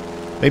whatever.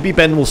 Maybe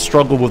Ben will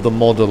struggle with the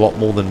mod a lot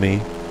more than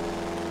me.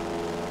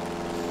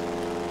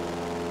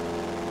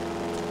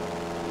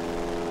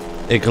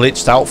 It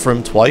glitched out for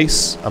him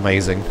twice?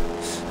 Amazing.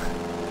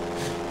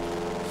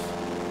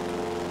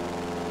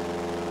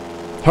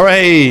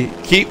 Hooray!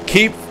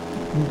 Keep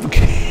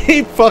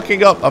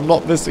fucking up. I'm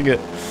not missing it.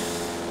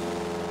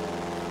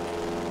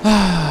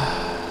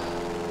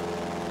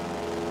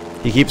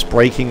 He keeps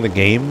breaking the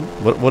game.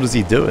 What is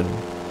he doing?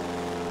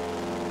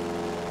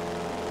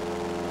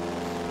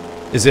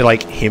 Is it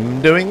like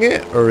him doing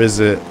it, or is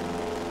it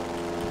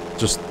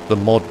just the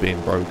mod being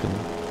broken?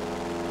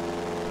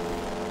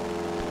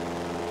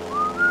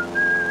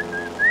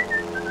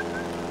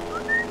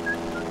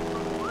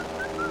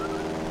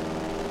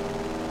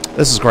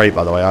 This is great,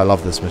 by the way. I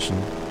love this mission.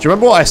 Do you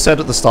remember what I said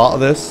at the start of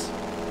this?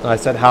 I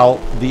said how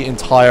the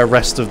entire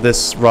rest of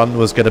this run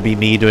was going to be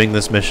me doing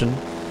this mission.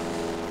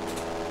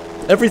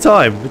 Every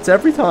time. It's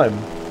every time.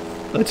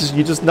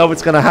 You just know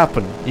it's going to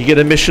happen. You get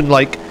a mission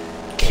like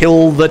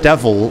kill the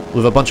devil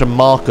with a bunch of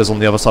markers on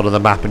the other side of the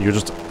map and you're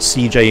just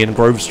CJ in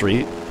Grove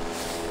Street.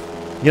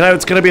 You know,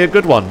 it's going to be a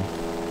good one.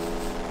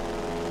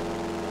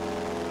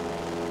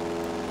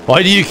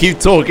 Why do you keep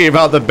talking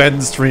about the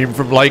Ben stream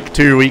from like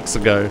 2 weeks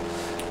ago?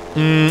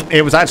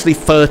 It was actually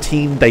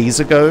 13 days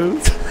ago.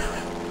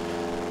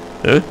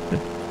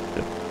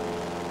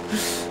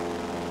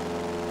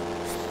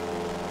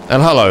 And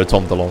hello,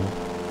 Tom DeLong.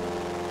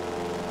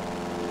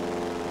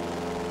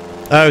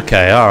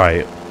 Okay,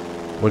 alright.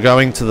 We're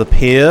going to the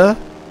pier.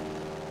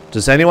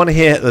 Does anyone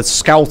hear the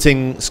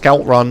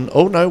scout run?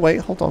 Oh no,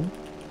 wait, hold on.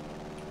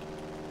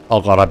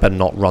 Oh god, I better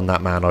not run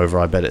that man over.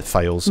 I bet it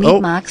fails.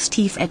 Meet Mark,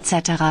 Steve,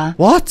 etc.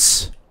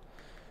 What?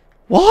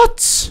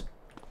 What?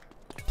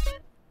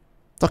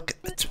 Look,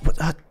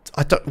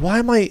 I don't. Why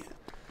am I?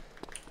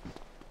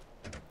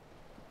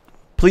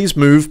 Please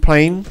move,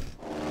 plane.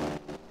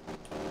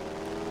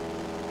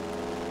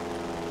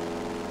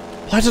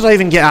 Why did I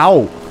even get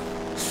out?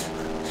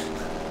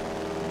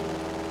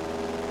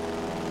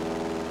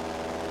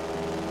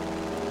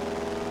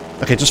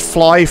 Okay, just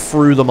fly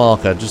through the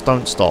marker. Just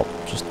don't stop.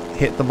 Just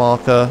hit the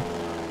marker.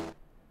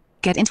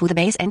 Get into the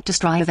base and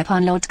destroy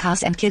weapon load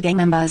cars and kill gang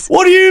members.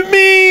 What do you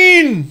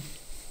mean?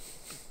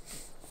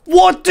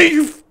 What do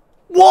you...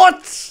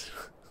 What?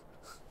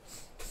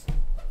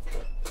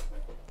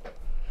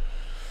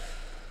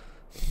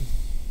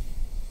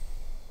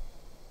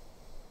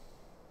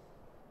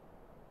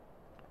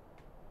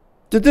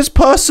 Did this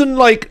person,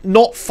 like,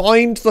 not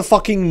find the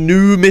fucking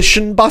new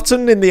mission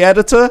button in the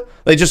editor?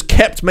 They just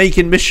kept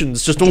making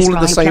missions, just all in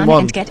the same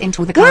one. And get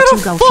into the car Where to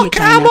the go fuck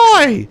am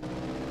I?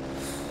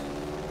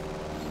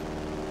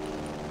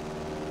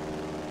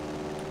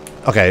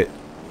 Okay,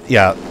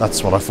 yeah,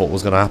 that's what I thought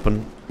was going to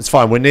happen. It's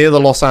fine, we're near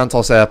the Los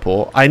Santos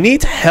airport. I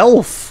need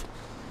health!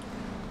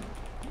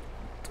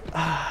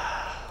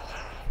 I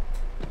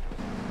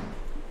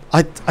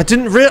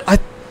didn't realize...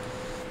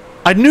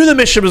 I knew the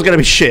mission was going to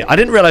be shit. I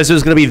didn't realize it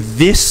was going to be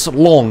this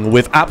long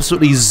with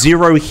absolutely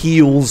zero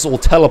heals or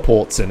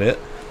teleports in it.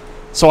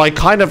 So I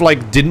kind of,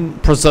 like, didn't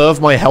preserve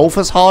my health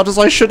as hard as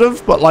I should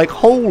have. But, like,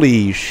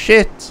 holy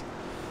shit.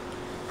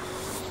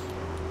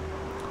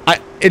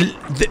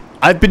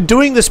 I've been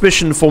doing this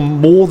mission for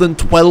more than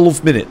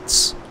 12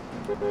 minutes.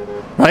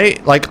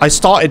 Right? Like, I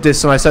started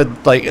this and I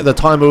said, like, the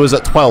timer was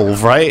at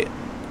 12, right?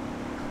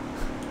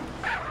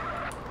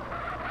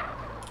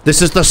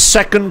 This is the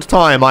second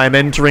time I am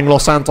entering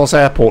Los Santos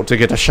Airport to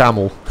get a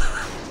shamel.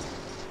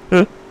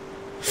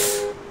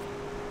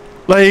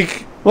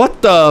 Like,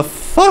 what the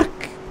fuck?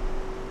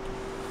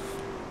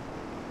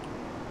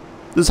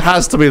 This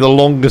has to be the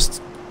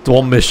longest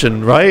DWOM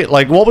mission, right?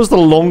 Like, what was the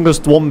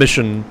longest DWOM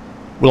mission,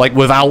 like,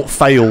 without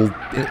fail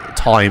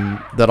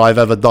time that I've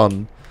ever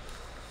done?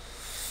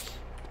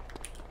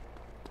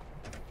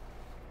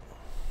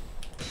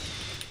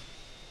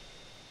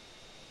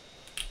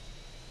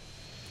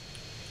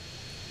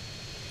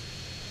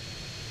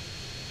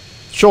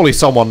 Surely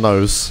someone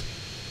knows.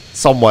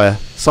 Somewhere.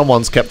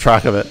 Someone's kept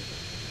track of it.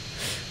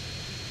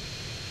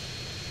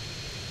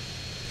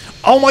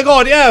 Oh my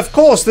god, yeah, of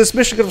course, this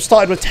mission could have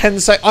started with 10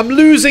 seconds. I'm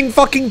losing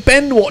fucking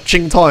Ben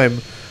watching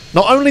time.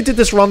 Not only did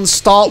this run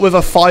start with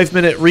a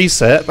 5-minute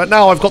reset, but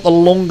now I've got the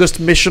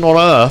longest mission on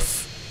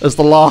Earth as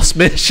the last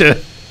mission.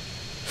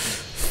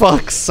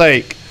 Fuck's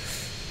sake.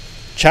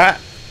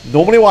 Chat,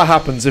 normally what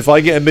happens if I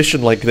get a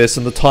mission like this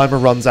and the timer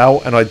runs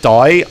out and I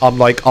die, I'm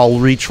like, I'll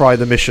retry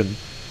the mission.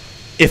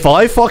 If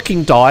I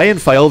fucking die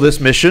and fail this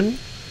mission,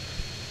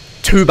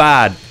 too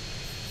bad.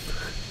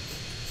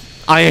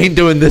 I ain't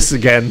doing this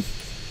again.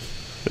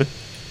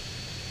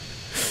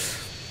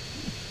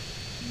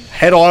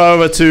 Head on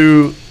over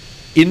to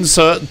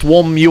insert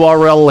DWOM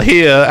URL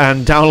here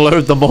and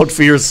download the mod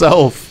for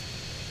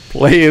yourself.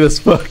 Play this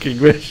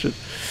fucking mission.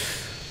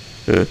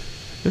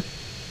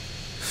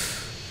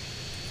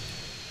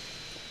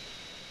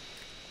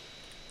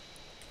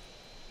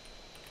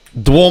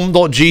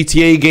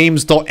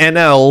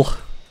 dwom.gtagames.nl.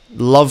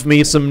 Love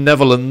me some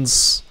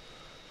Netherlands.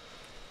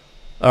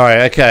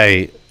 Alright,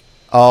 okay.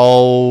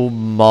 Oh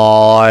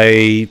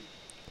my...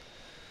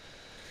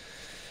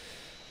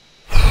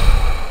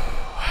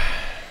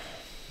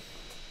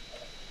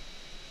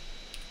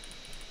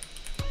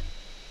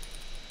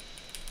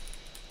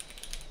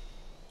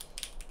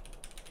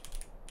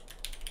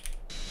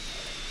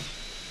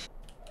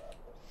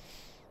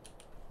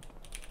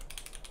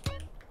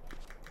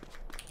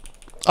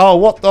 Oh,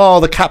 what? Oh,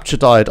 the capture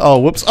died. Oh,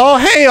 whoops. Oh,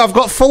 hey, I've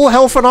got full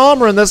health and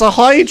armor and there's a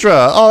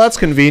Hydra. Oh, that's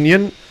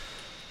convenient.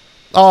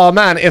 Oh,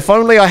 man, if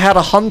only I had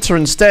a hunter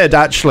instead,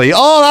 actually.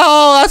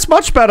 Oh, that's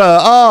much better.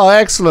 Oh,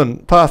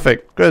 excellent.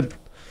 Perfect. Good.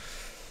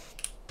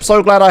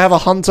 So glad I have a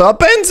hunter.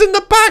 Ben's in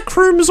the back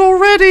rooms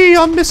already.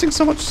 I'm missing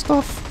so much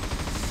stuff.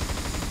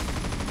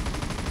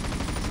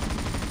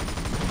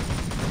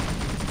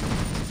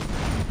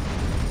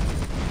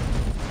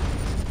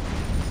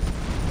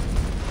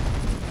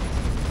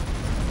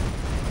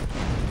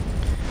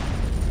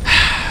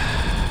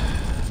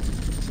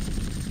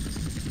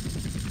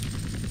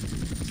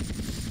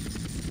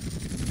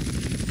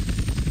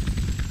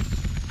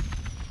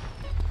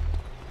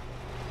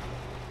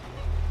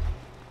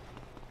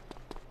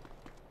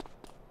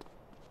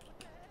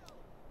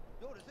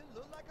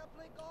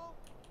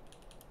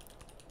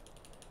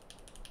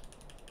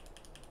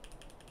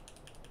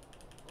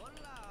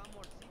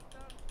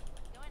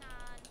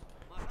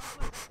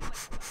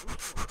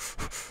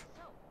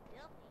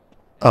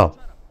 Oh.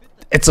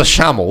 It's a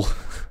shamel.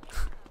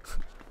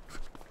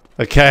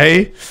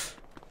 Okay.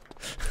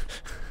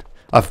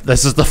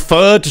 This is the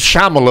third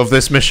shamel of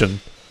this mission.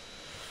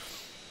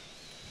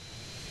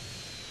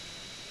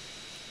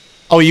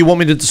 Oh, you want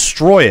me to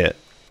destroy it?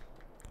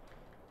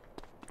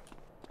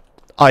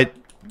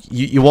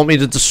 You want me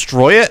to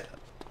destroy it?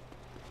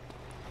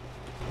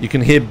 You can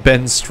hear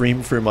Ben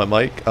stream through my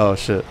mic. Oh,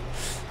 shit.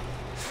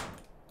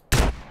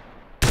 In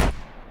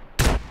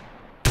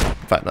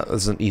fact, no,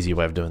 there's an easy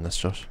way of doing this,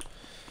 Josh.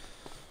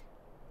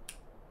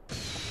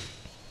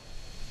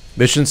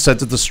 Mission said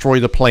to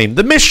destroy the plane.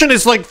 The mission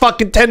is like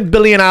fucking 10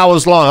 billion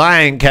hours long.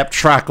 I ain't kept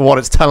track of what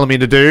it's telling me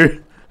to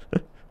do.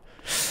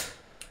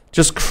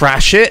 Just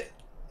crash it?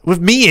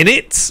 With me in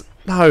it?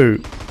 No.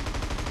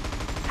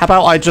 How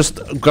about I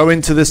just go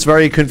into this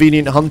very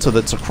convenient hunter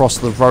that's across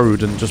the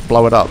road and just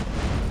blow it up?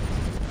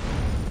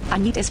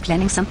 Anit is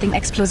planning something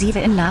explosive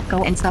in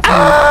Labgo and stuff.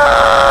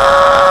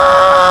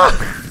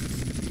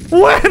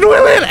 When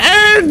will it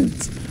end?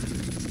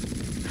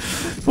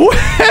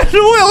 When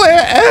will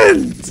it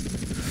end?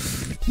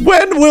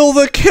 When will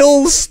the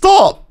kills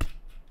stop?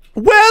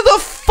 Where the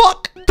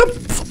fuck?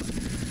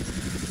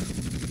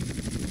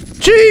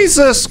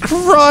 Jesus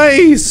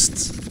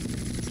Christ!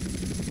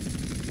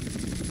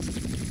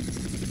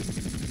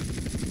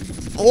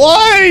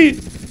 Why?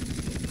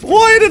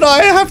 Why did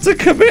I have to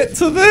commit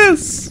to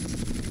this?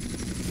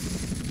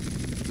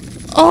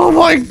 Oh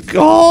my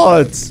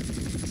god!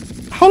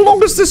 How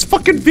long is this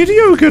fucking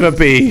video gonna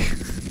be?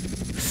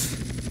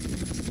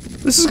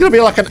 This is gonna be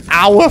like an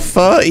hour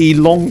 30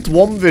 long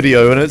DWOM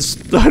video and it's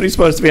only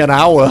supposed to be an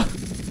hour.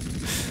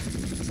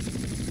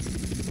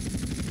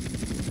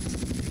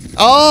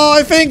 Oh,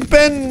 I think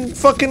Ben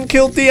fucking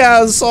killed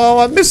Diaz. Oh,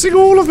 I'm missing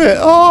all of it.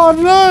 Oh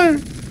no.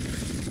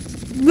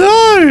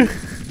 No.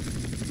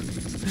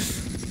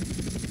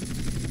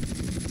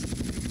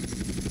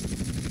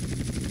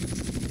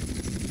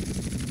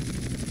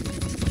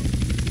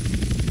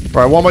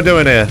 Right, what am I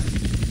doing here?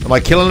 Am I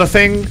killing a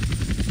thing?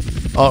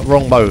 Oh,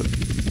 wrong boat.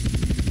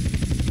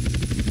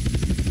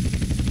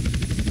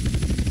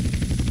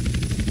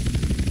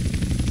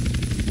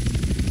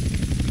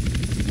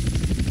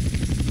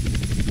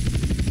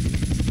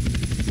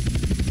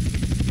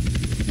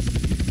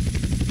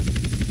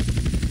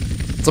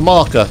 It's a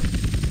marker.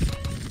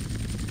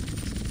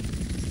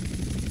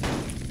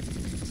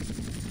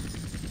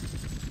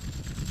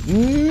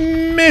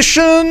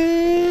 Mission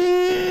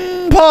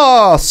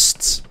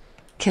passed.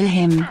 Kill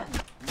him.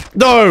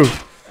 No.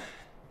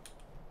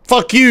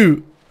 Fuck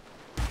you.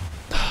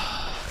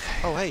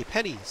 Oh, hey,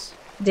 pennies.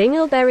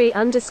 Dingleberry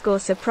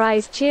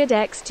 _surprise cheered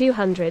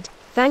X200.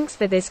 Thanks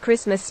for this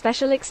Christmas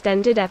special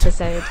extended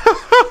episode.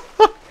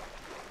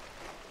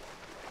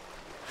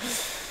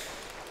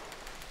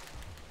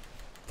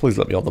 Please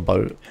let me on the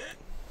boat.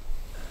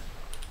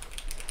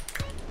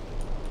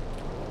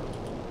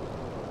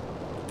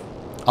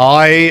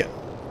 I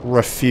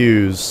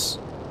refuse.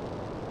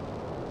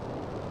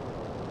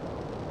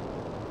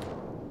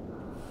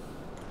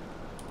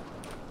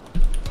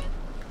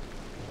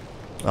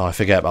 Oh, I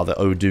forget about the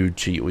oh dude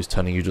cheat always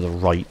turning you to the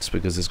right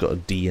because it's got a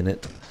D in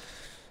it.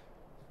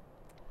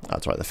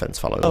 That's right, the fence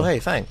fell over. Oh, hey,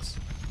 thanks.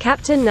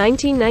 Captain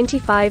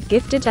 1995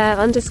 gifted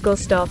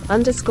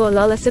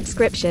 _stop_lol a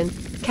subscription.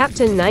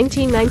 Captain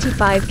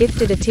 1995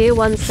 gifted a tier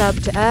 1 sub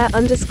to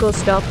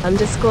 _stop_lol.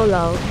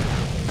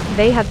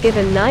 They have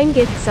given 9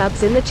 gift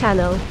subs in the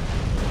channel.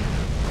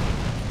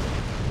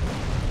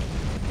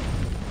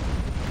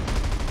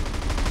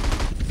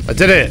 I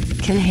did it!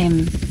 Kill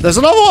him. There's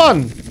another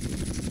one!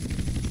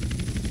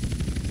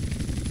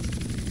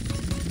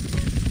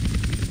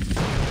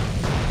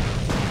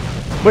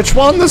 Which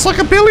one? There's like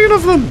a billion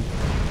of them!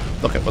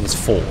 Okay, well there's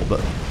 4, but...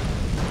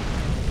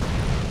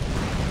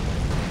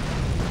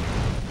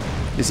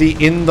 Is he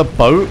in the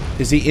boat?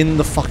 Is he in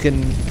the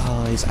fucking...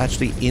 Ah, he's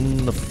actually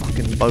in the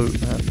fucking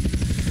boat, man.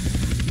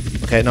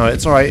 Okay, no,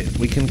 it's alright.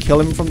 We can kill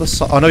him from the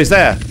side. Oh, no, he's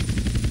there!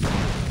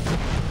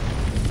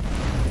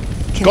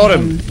 Got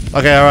him!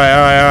 Okay,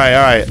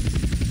 alright.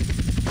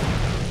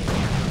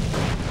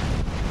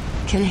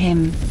 Kill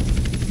him.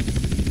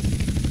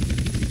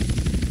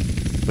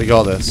 We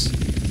got this.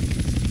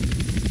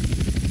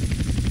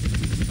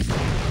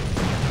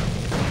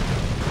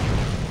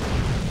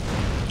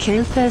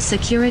 Kill the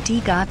security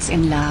guards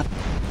in lab.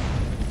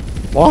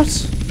 What?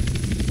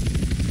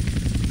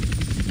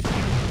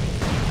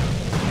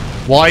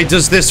 Why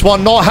does this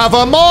one not have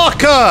a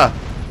marker?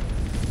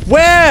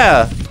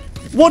 Where?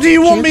 What do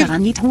you want me?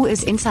 Kill who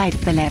is inside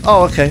the lab.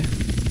 Oh, okay.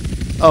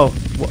 Oh,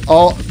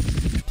 oh.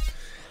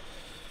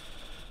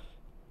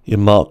 You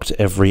marked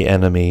every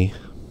enemy.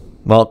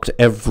 Marked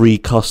every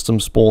custom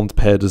spawned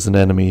ped as an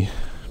enemy.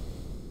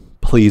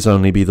 Please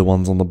only be the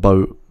ones on the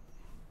boat.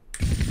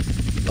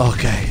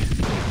 Okay.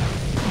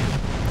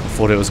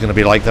 I thought it was going to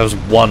be like there was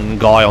one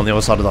guy on the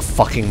other side of the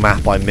fucking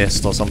map I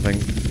missed or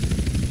something.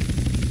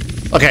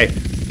 Okay.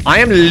 I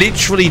am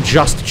literally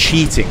just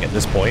cheating at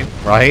this point,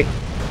 right?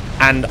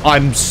 And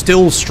I'm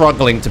still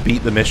struggling to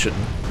beat the mission.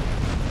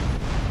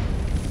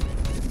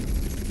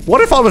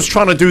 What if I was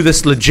trying to do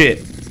this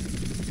legit?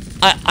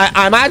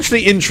 I'm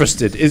actually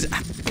interested.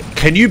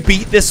 Can you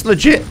beat this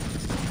legit?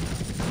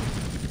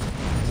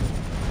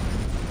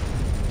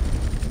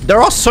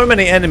 There are so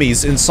many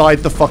enemies inside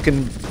the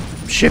fucking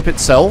ship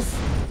itself.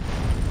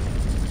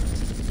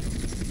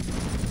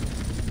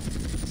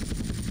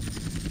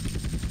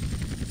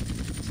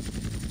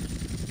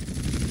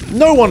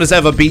 No one has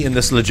ever beaten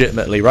this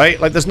legitimately, right?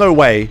 Like, there's no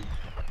way.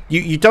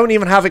 You don't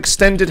even have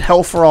extended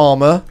health for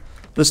armor.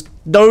 There's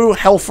no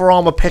health for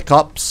armor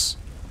pickups.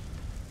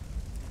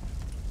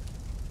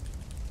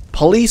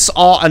 Police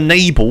are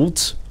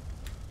enabled.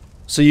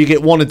 So you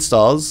get wanted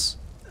stars.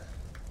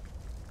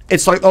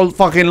 It's like the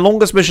fucking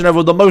longest mission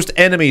ever, the most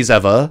enemies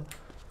ever.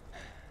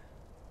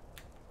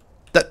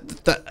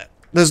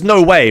 There's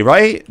no way,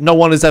 right? No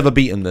one has ever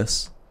beaten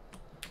this.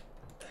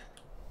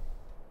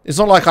 It's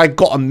not like I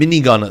got a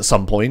minigun at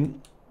some point.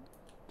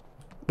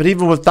 But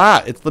even with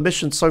that, the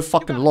mission's so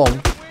fucking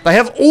long. They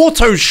have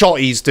auto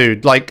shotties,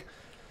 dude. Like,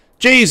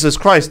 Jesus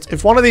Christ.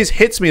 If one of these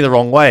hits me the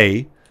wrong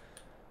way...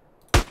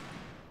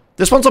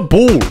 This one's a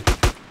ball.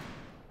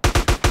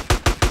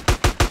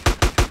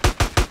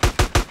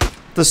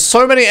 There's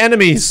so many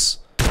enemies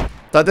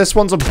that this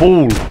one's a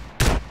ball.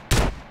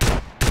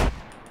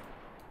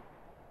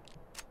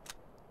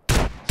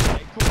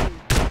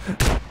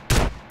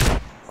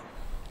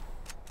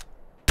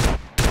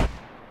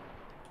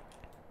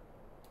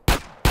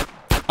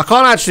 I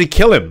can't actually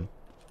kill him.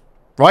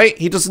 Right?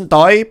 He doesn't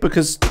die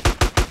because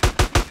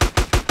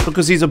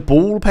he's a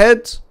ball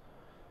ped.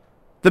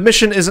 The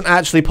mission isn't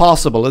actually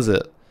passable, is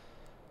it?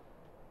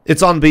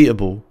 It's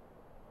unbeatable.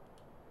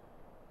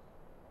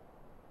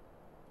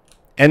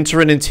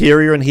 Enter an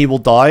interior and he will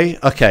die?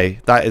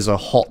 Okay, that is a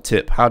hot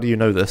tip. How do you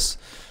know this?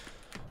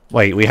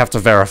 Wait, we have to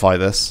verify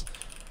this.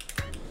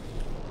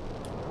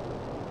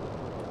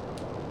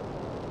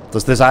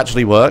 Does this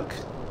actually work?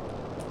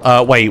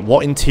 Wait,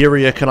 what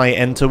interior can I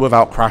enter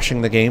without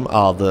crashing the game?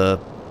 Ah, the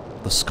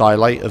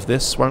skylight of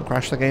this won't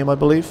crash the game, I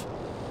believe.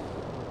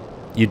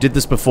 You did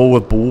this before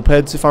with ball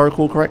peds, if I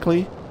recall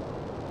correctly.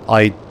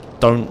 I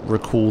don't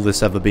recall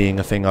this ever being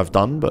a thing I've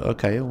done, but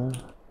okay,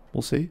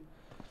 we'll see.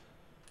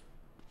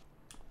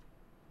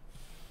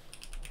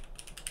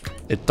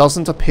 It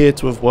doesn't appear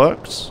to have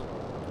worked.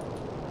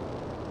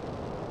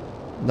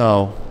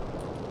 No.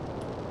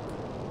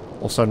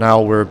 Also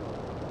now we're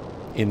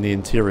in the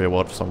interior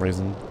world for some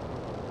reason.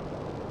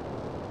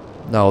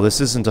 No,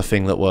 this isn't a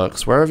thing that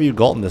works. Where have you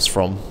gotten this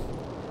from?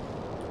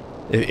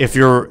 If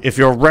your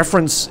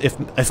reference,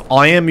 if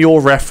I am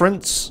your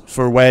reference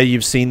for where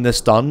you've seen this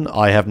done,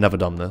 I have never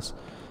done this.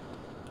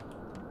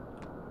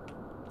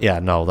 Yeah,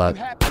 no,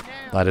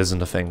 that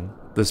isn't a thing.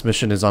 This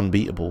mission is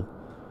unbeatable.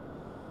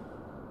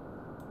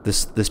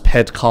 This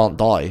ped can't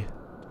die.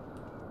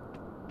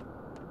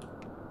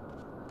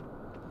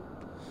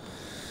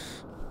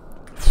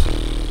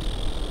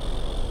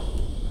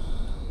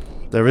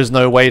 There is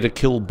no way to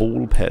kill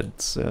ball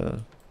peds.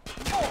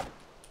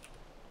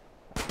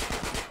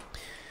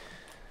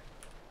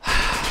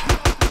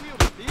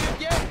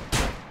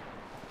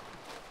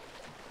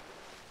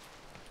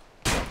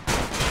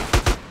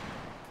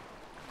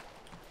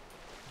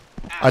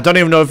 I don't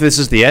even know if this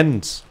is the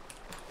end.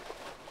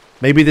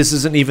 Maybe this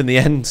isn't even the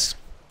end.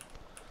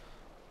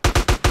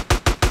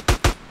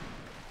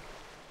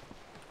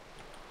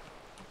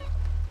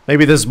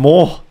 Maybe there's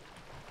more.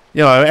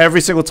 You know,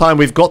 every single time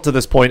we've got to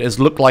this point, it's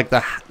looked like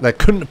there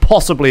couldn't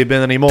possibly have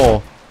been any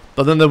more.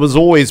 But then there was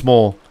always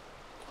more.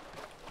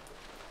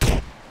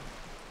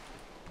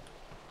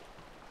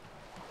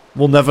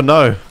 We'll never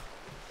know.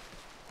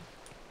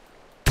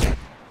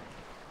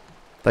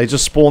 They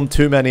just spawned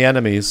too many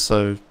enemies,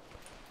 so...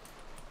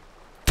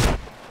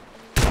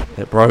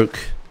 it broke.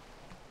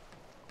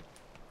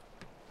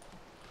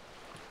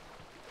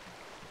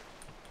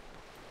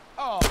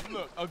 Oh,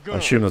 look, a gun. I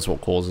assume that's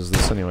what causes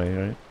this anyway,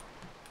 right?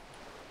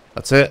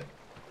 That's it.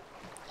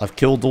 I've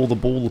killed all the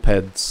ball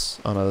peds.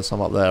 Oh no, there's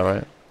some up there,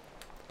 right?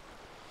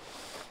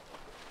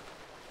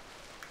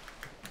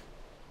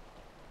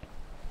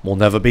 We'll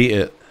never beat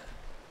it.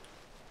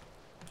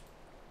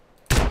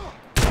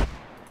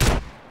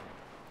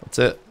 That's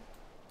it.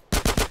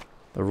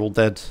 They're all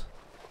dead.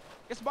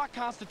 It's my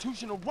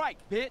constitutional right,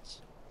 bitch.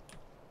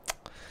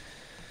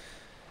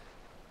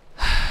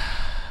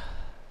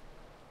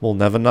 We'll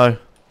never know.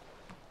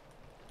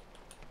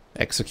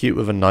 Execute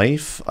with a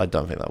knife? I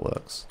don't think that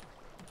works.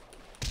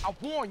 I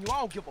warn you,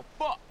 I don't give a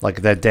fuck.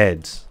 Like, they're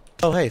dead.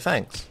 Oh, hey,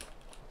 thanks.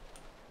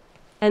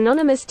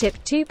 Anonymous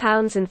tipped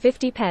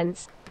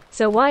 £2.50.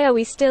 So why are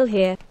we still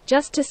here?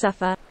 Just to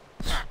suffer.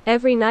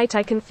 Every night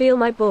I can feel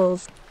my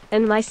balls.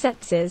 And my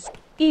sepsis.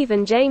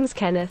 Even James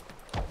Kenneth.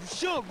 You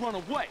should run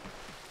away.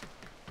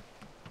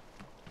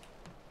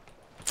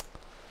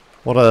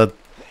 What a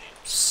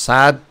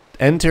sad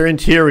enter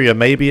interior.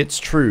 Maybe it's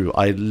true.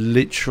 I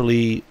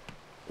literally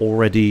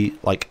already,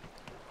 like...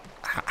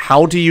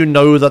 how do you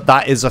know that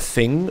that is a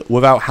thing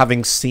without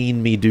having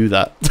seen me do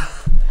that?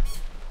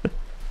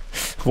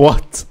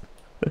 What?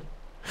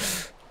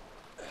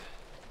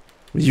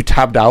 Were you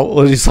tabbed out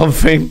or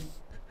something?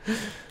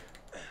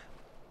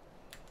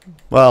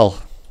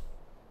 Well.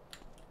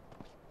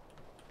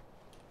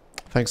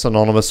 Thanks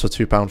Anonymous for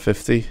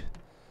 £2.50.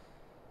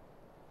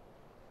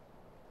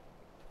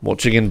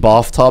 Watching in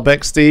bathtub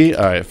XD?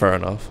 Alright, fair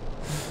enough.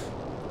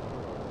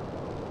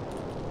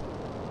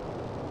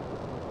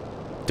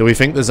 Do we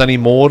think there's any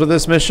more to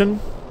this mission?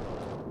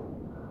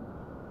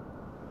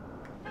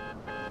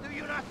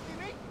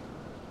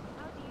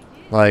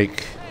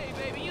 Like...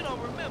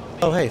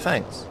 oh, hey,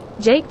 thanks.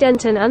 Jake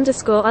Denton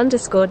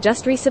 __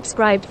 just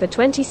resubscribed for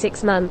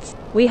 26 months.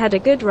 We had a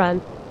good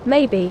run.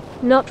 Maybe,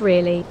 not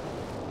really.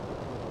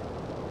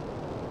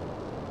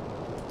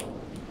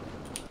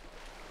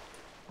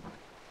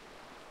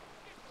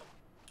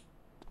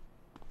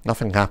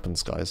 Nothing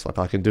happens, guys. Like,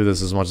 I can do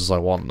this as much as I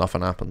want.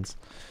 Nothing happens.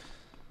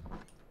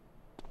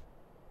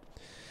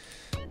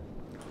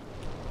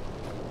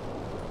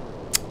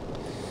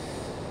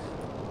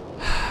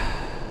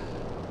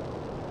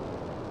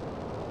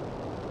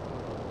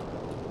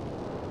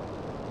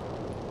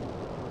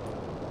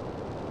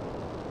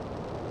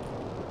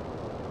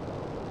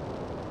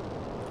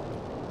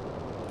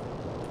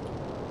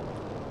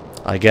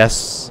 I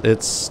guess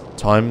it's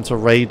time to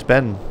raid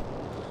Ben.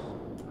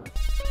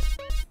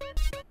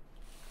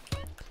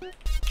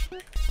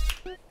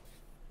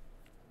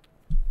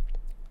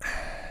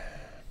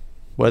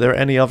 Were there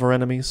any other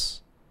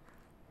enemies?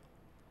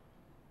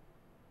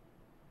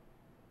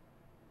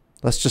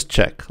 Let's just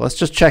check. Let's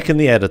just check in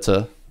the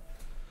editor.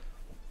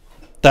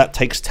 That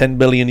takes 10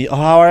 billion.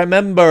 Oh, I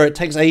remember. It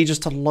takes ages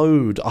to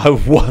load. I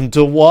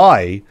wonder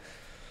why.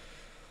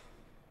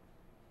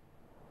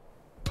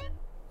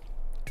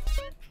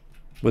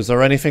 Was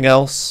there anything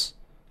else?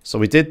 So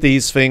we did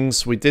these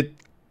things. We did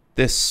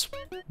this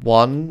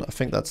one. I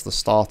think that's the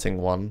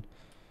starting one.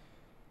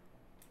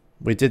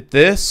 We did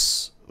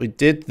this. We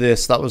did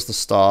this. That was the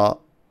start.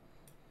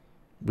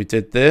 We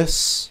did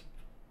this.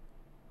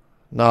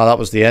 No, that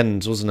was the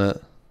end, wasn't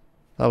it?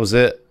 That was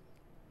it.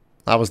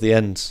 That was the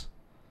end.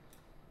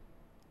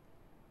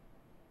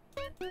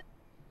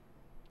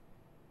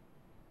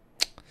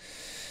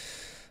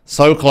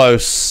 So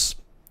close,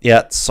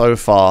 yet so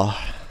far.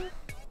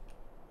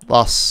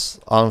 Thus,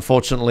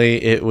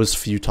 unfortunately, it was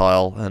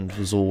futile and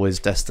was always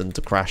destined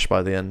to crash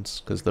by the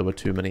end because there were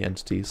too many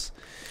entities.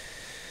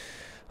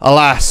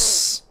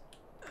 Alas.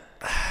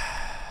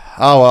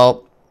 Oh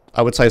well.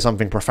 I would say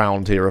something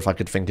profound here if I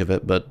could think of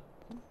it, but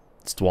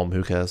it's DWOM,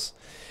 who cares?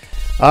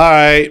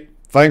 Alright,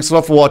 thanks a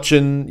lot for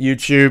watching,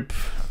 YouTube.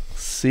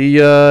 See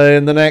ya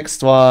in the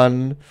next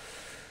one.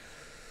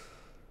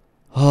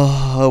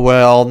 Oh,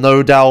 well,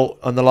 no doubt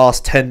in the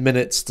last 10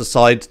 minutes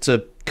decide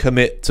to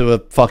commit to a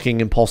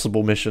fucking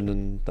impossible mission,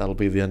 and that'll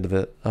be the end of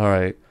it.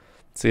 Alright,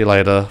 see you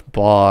later.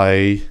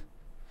 Bye.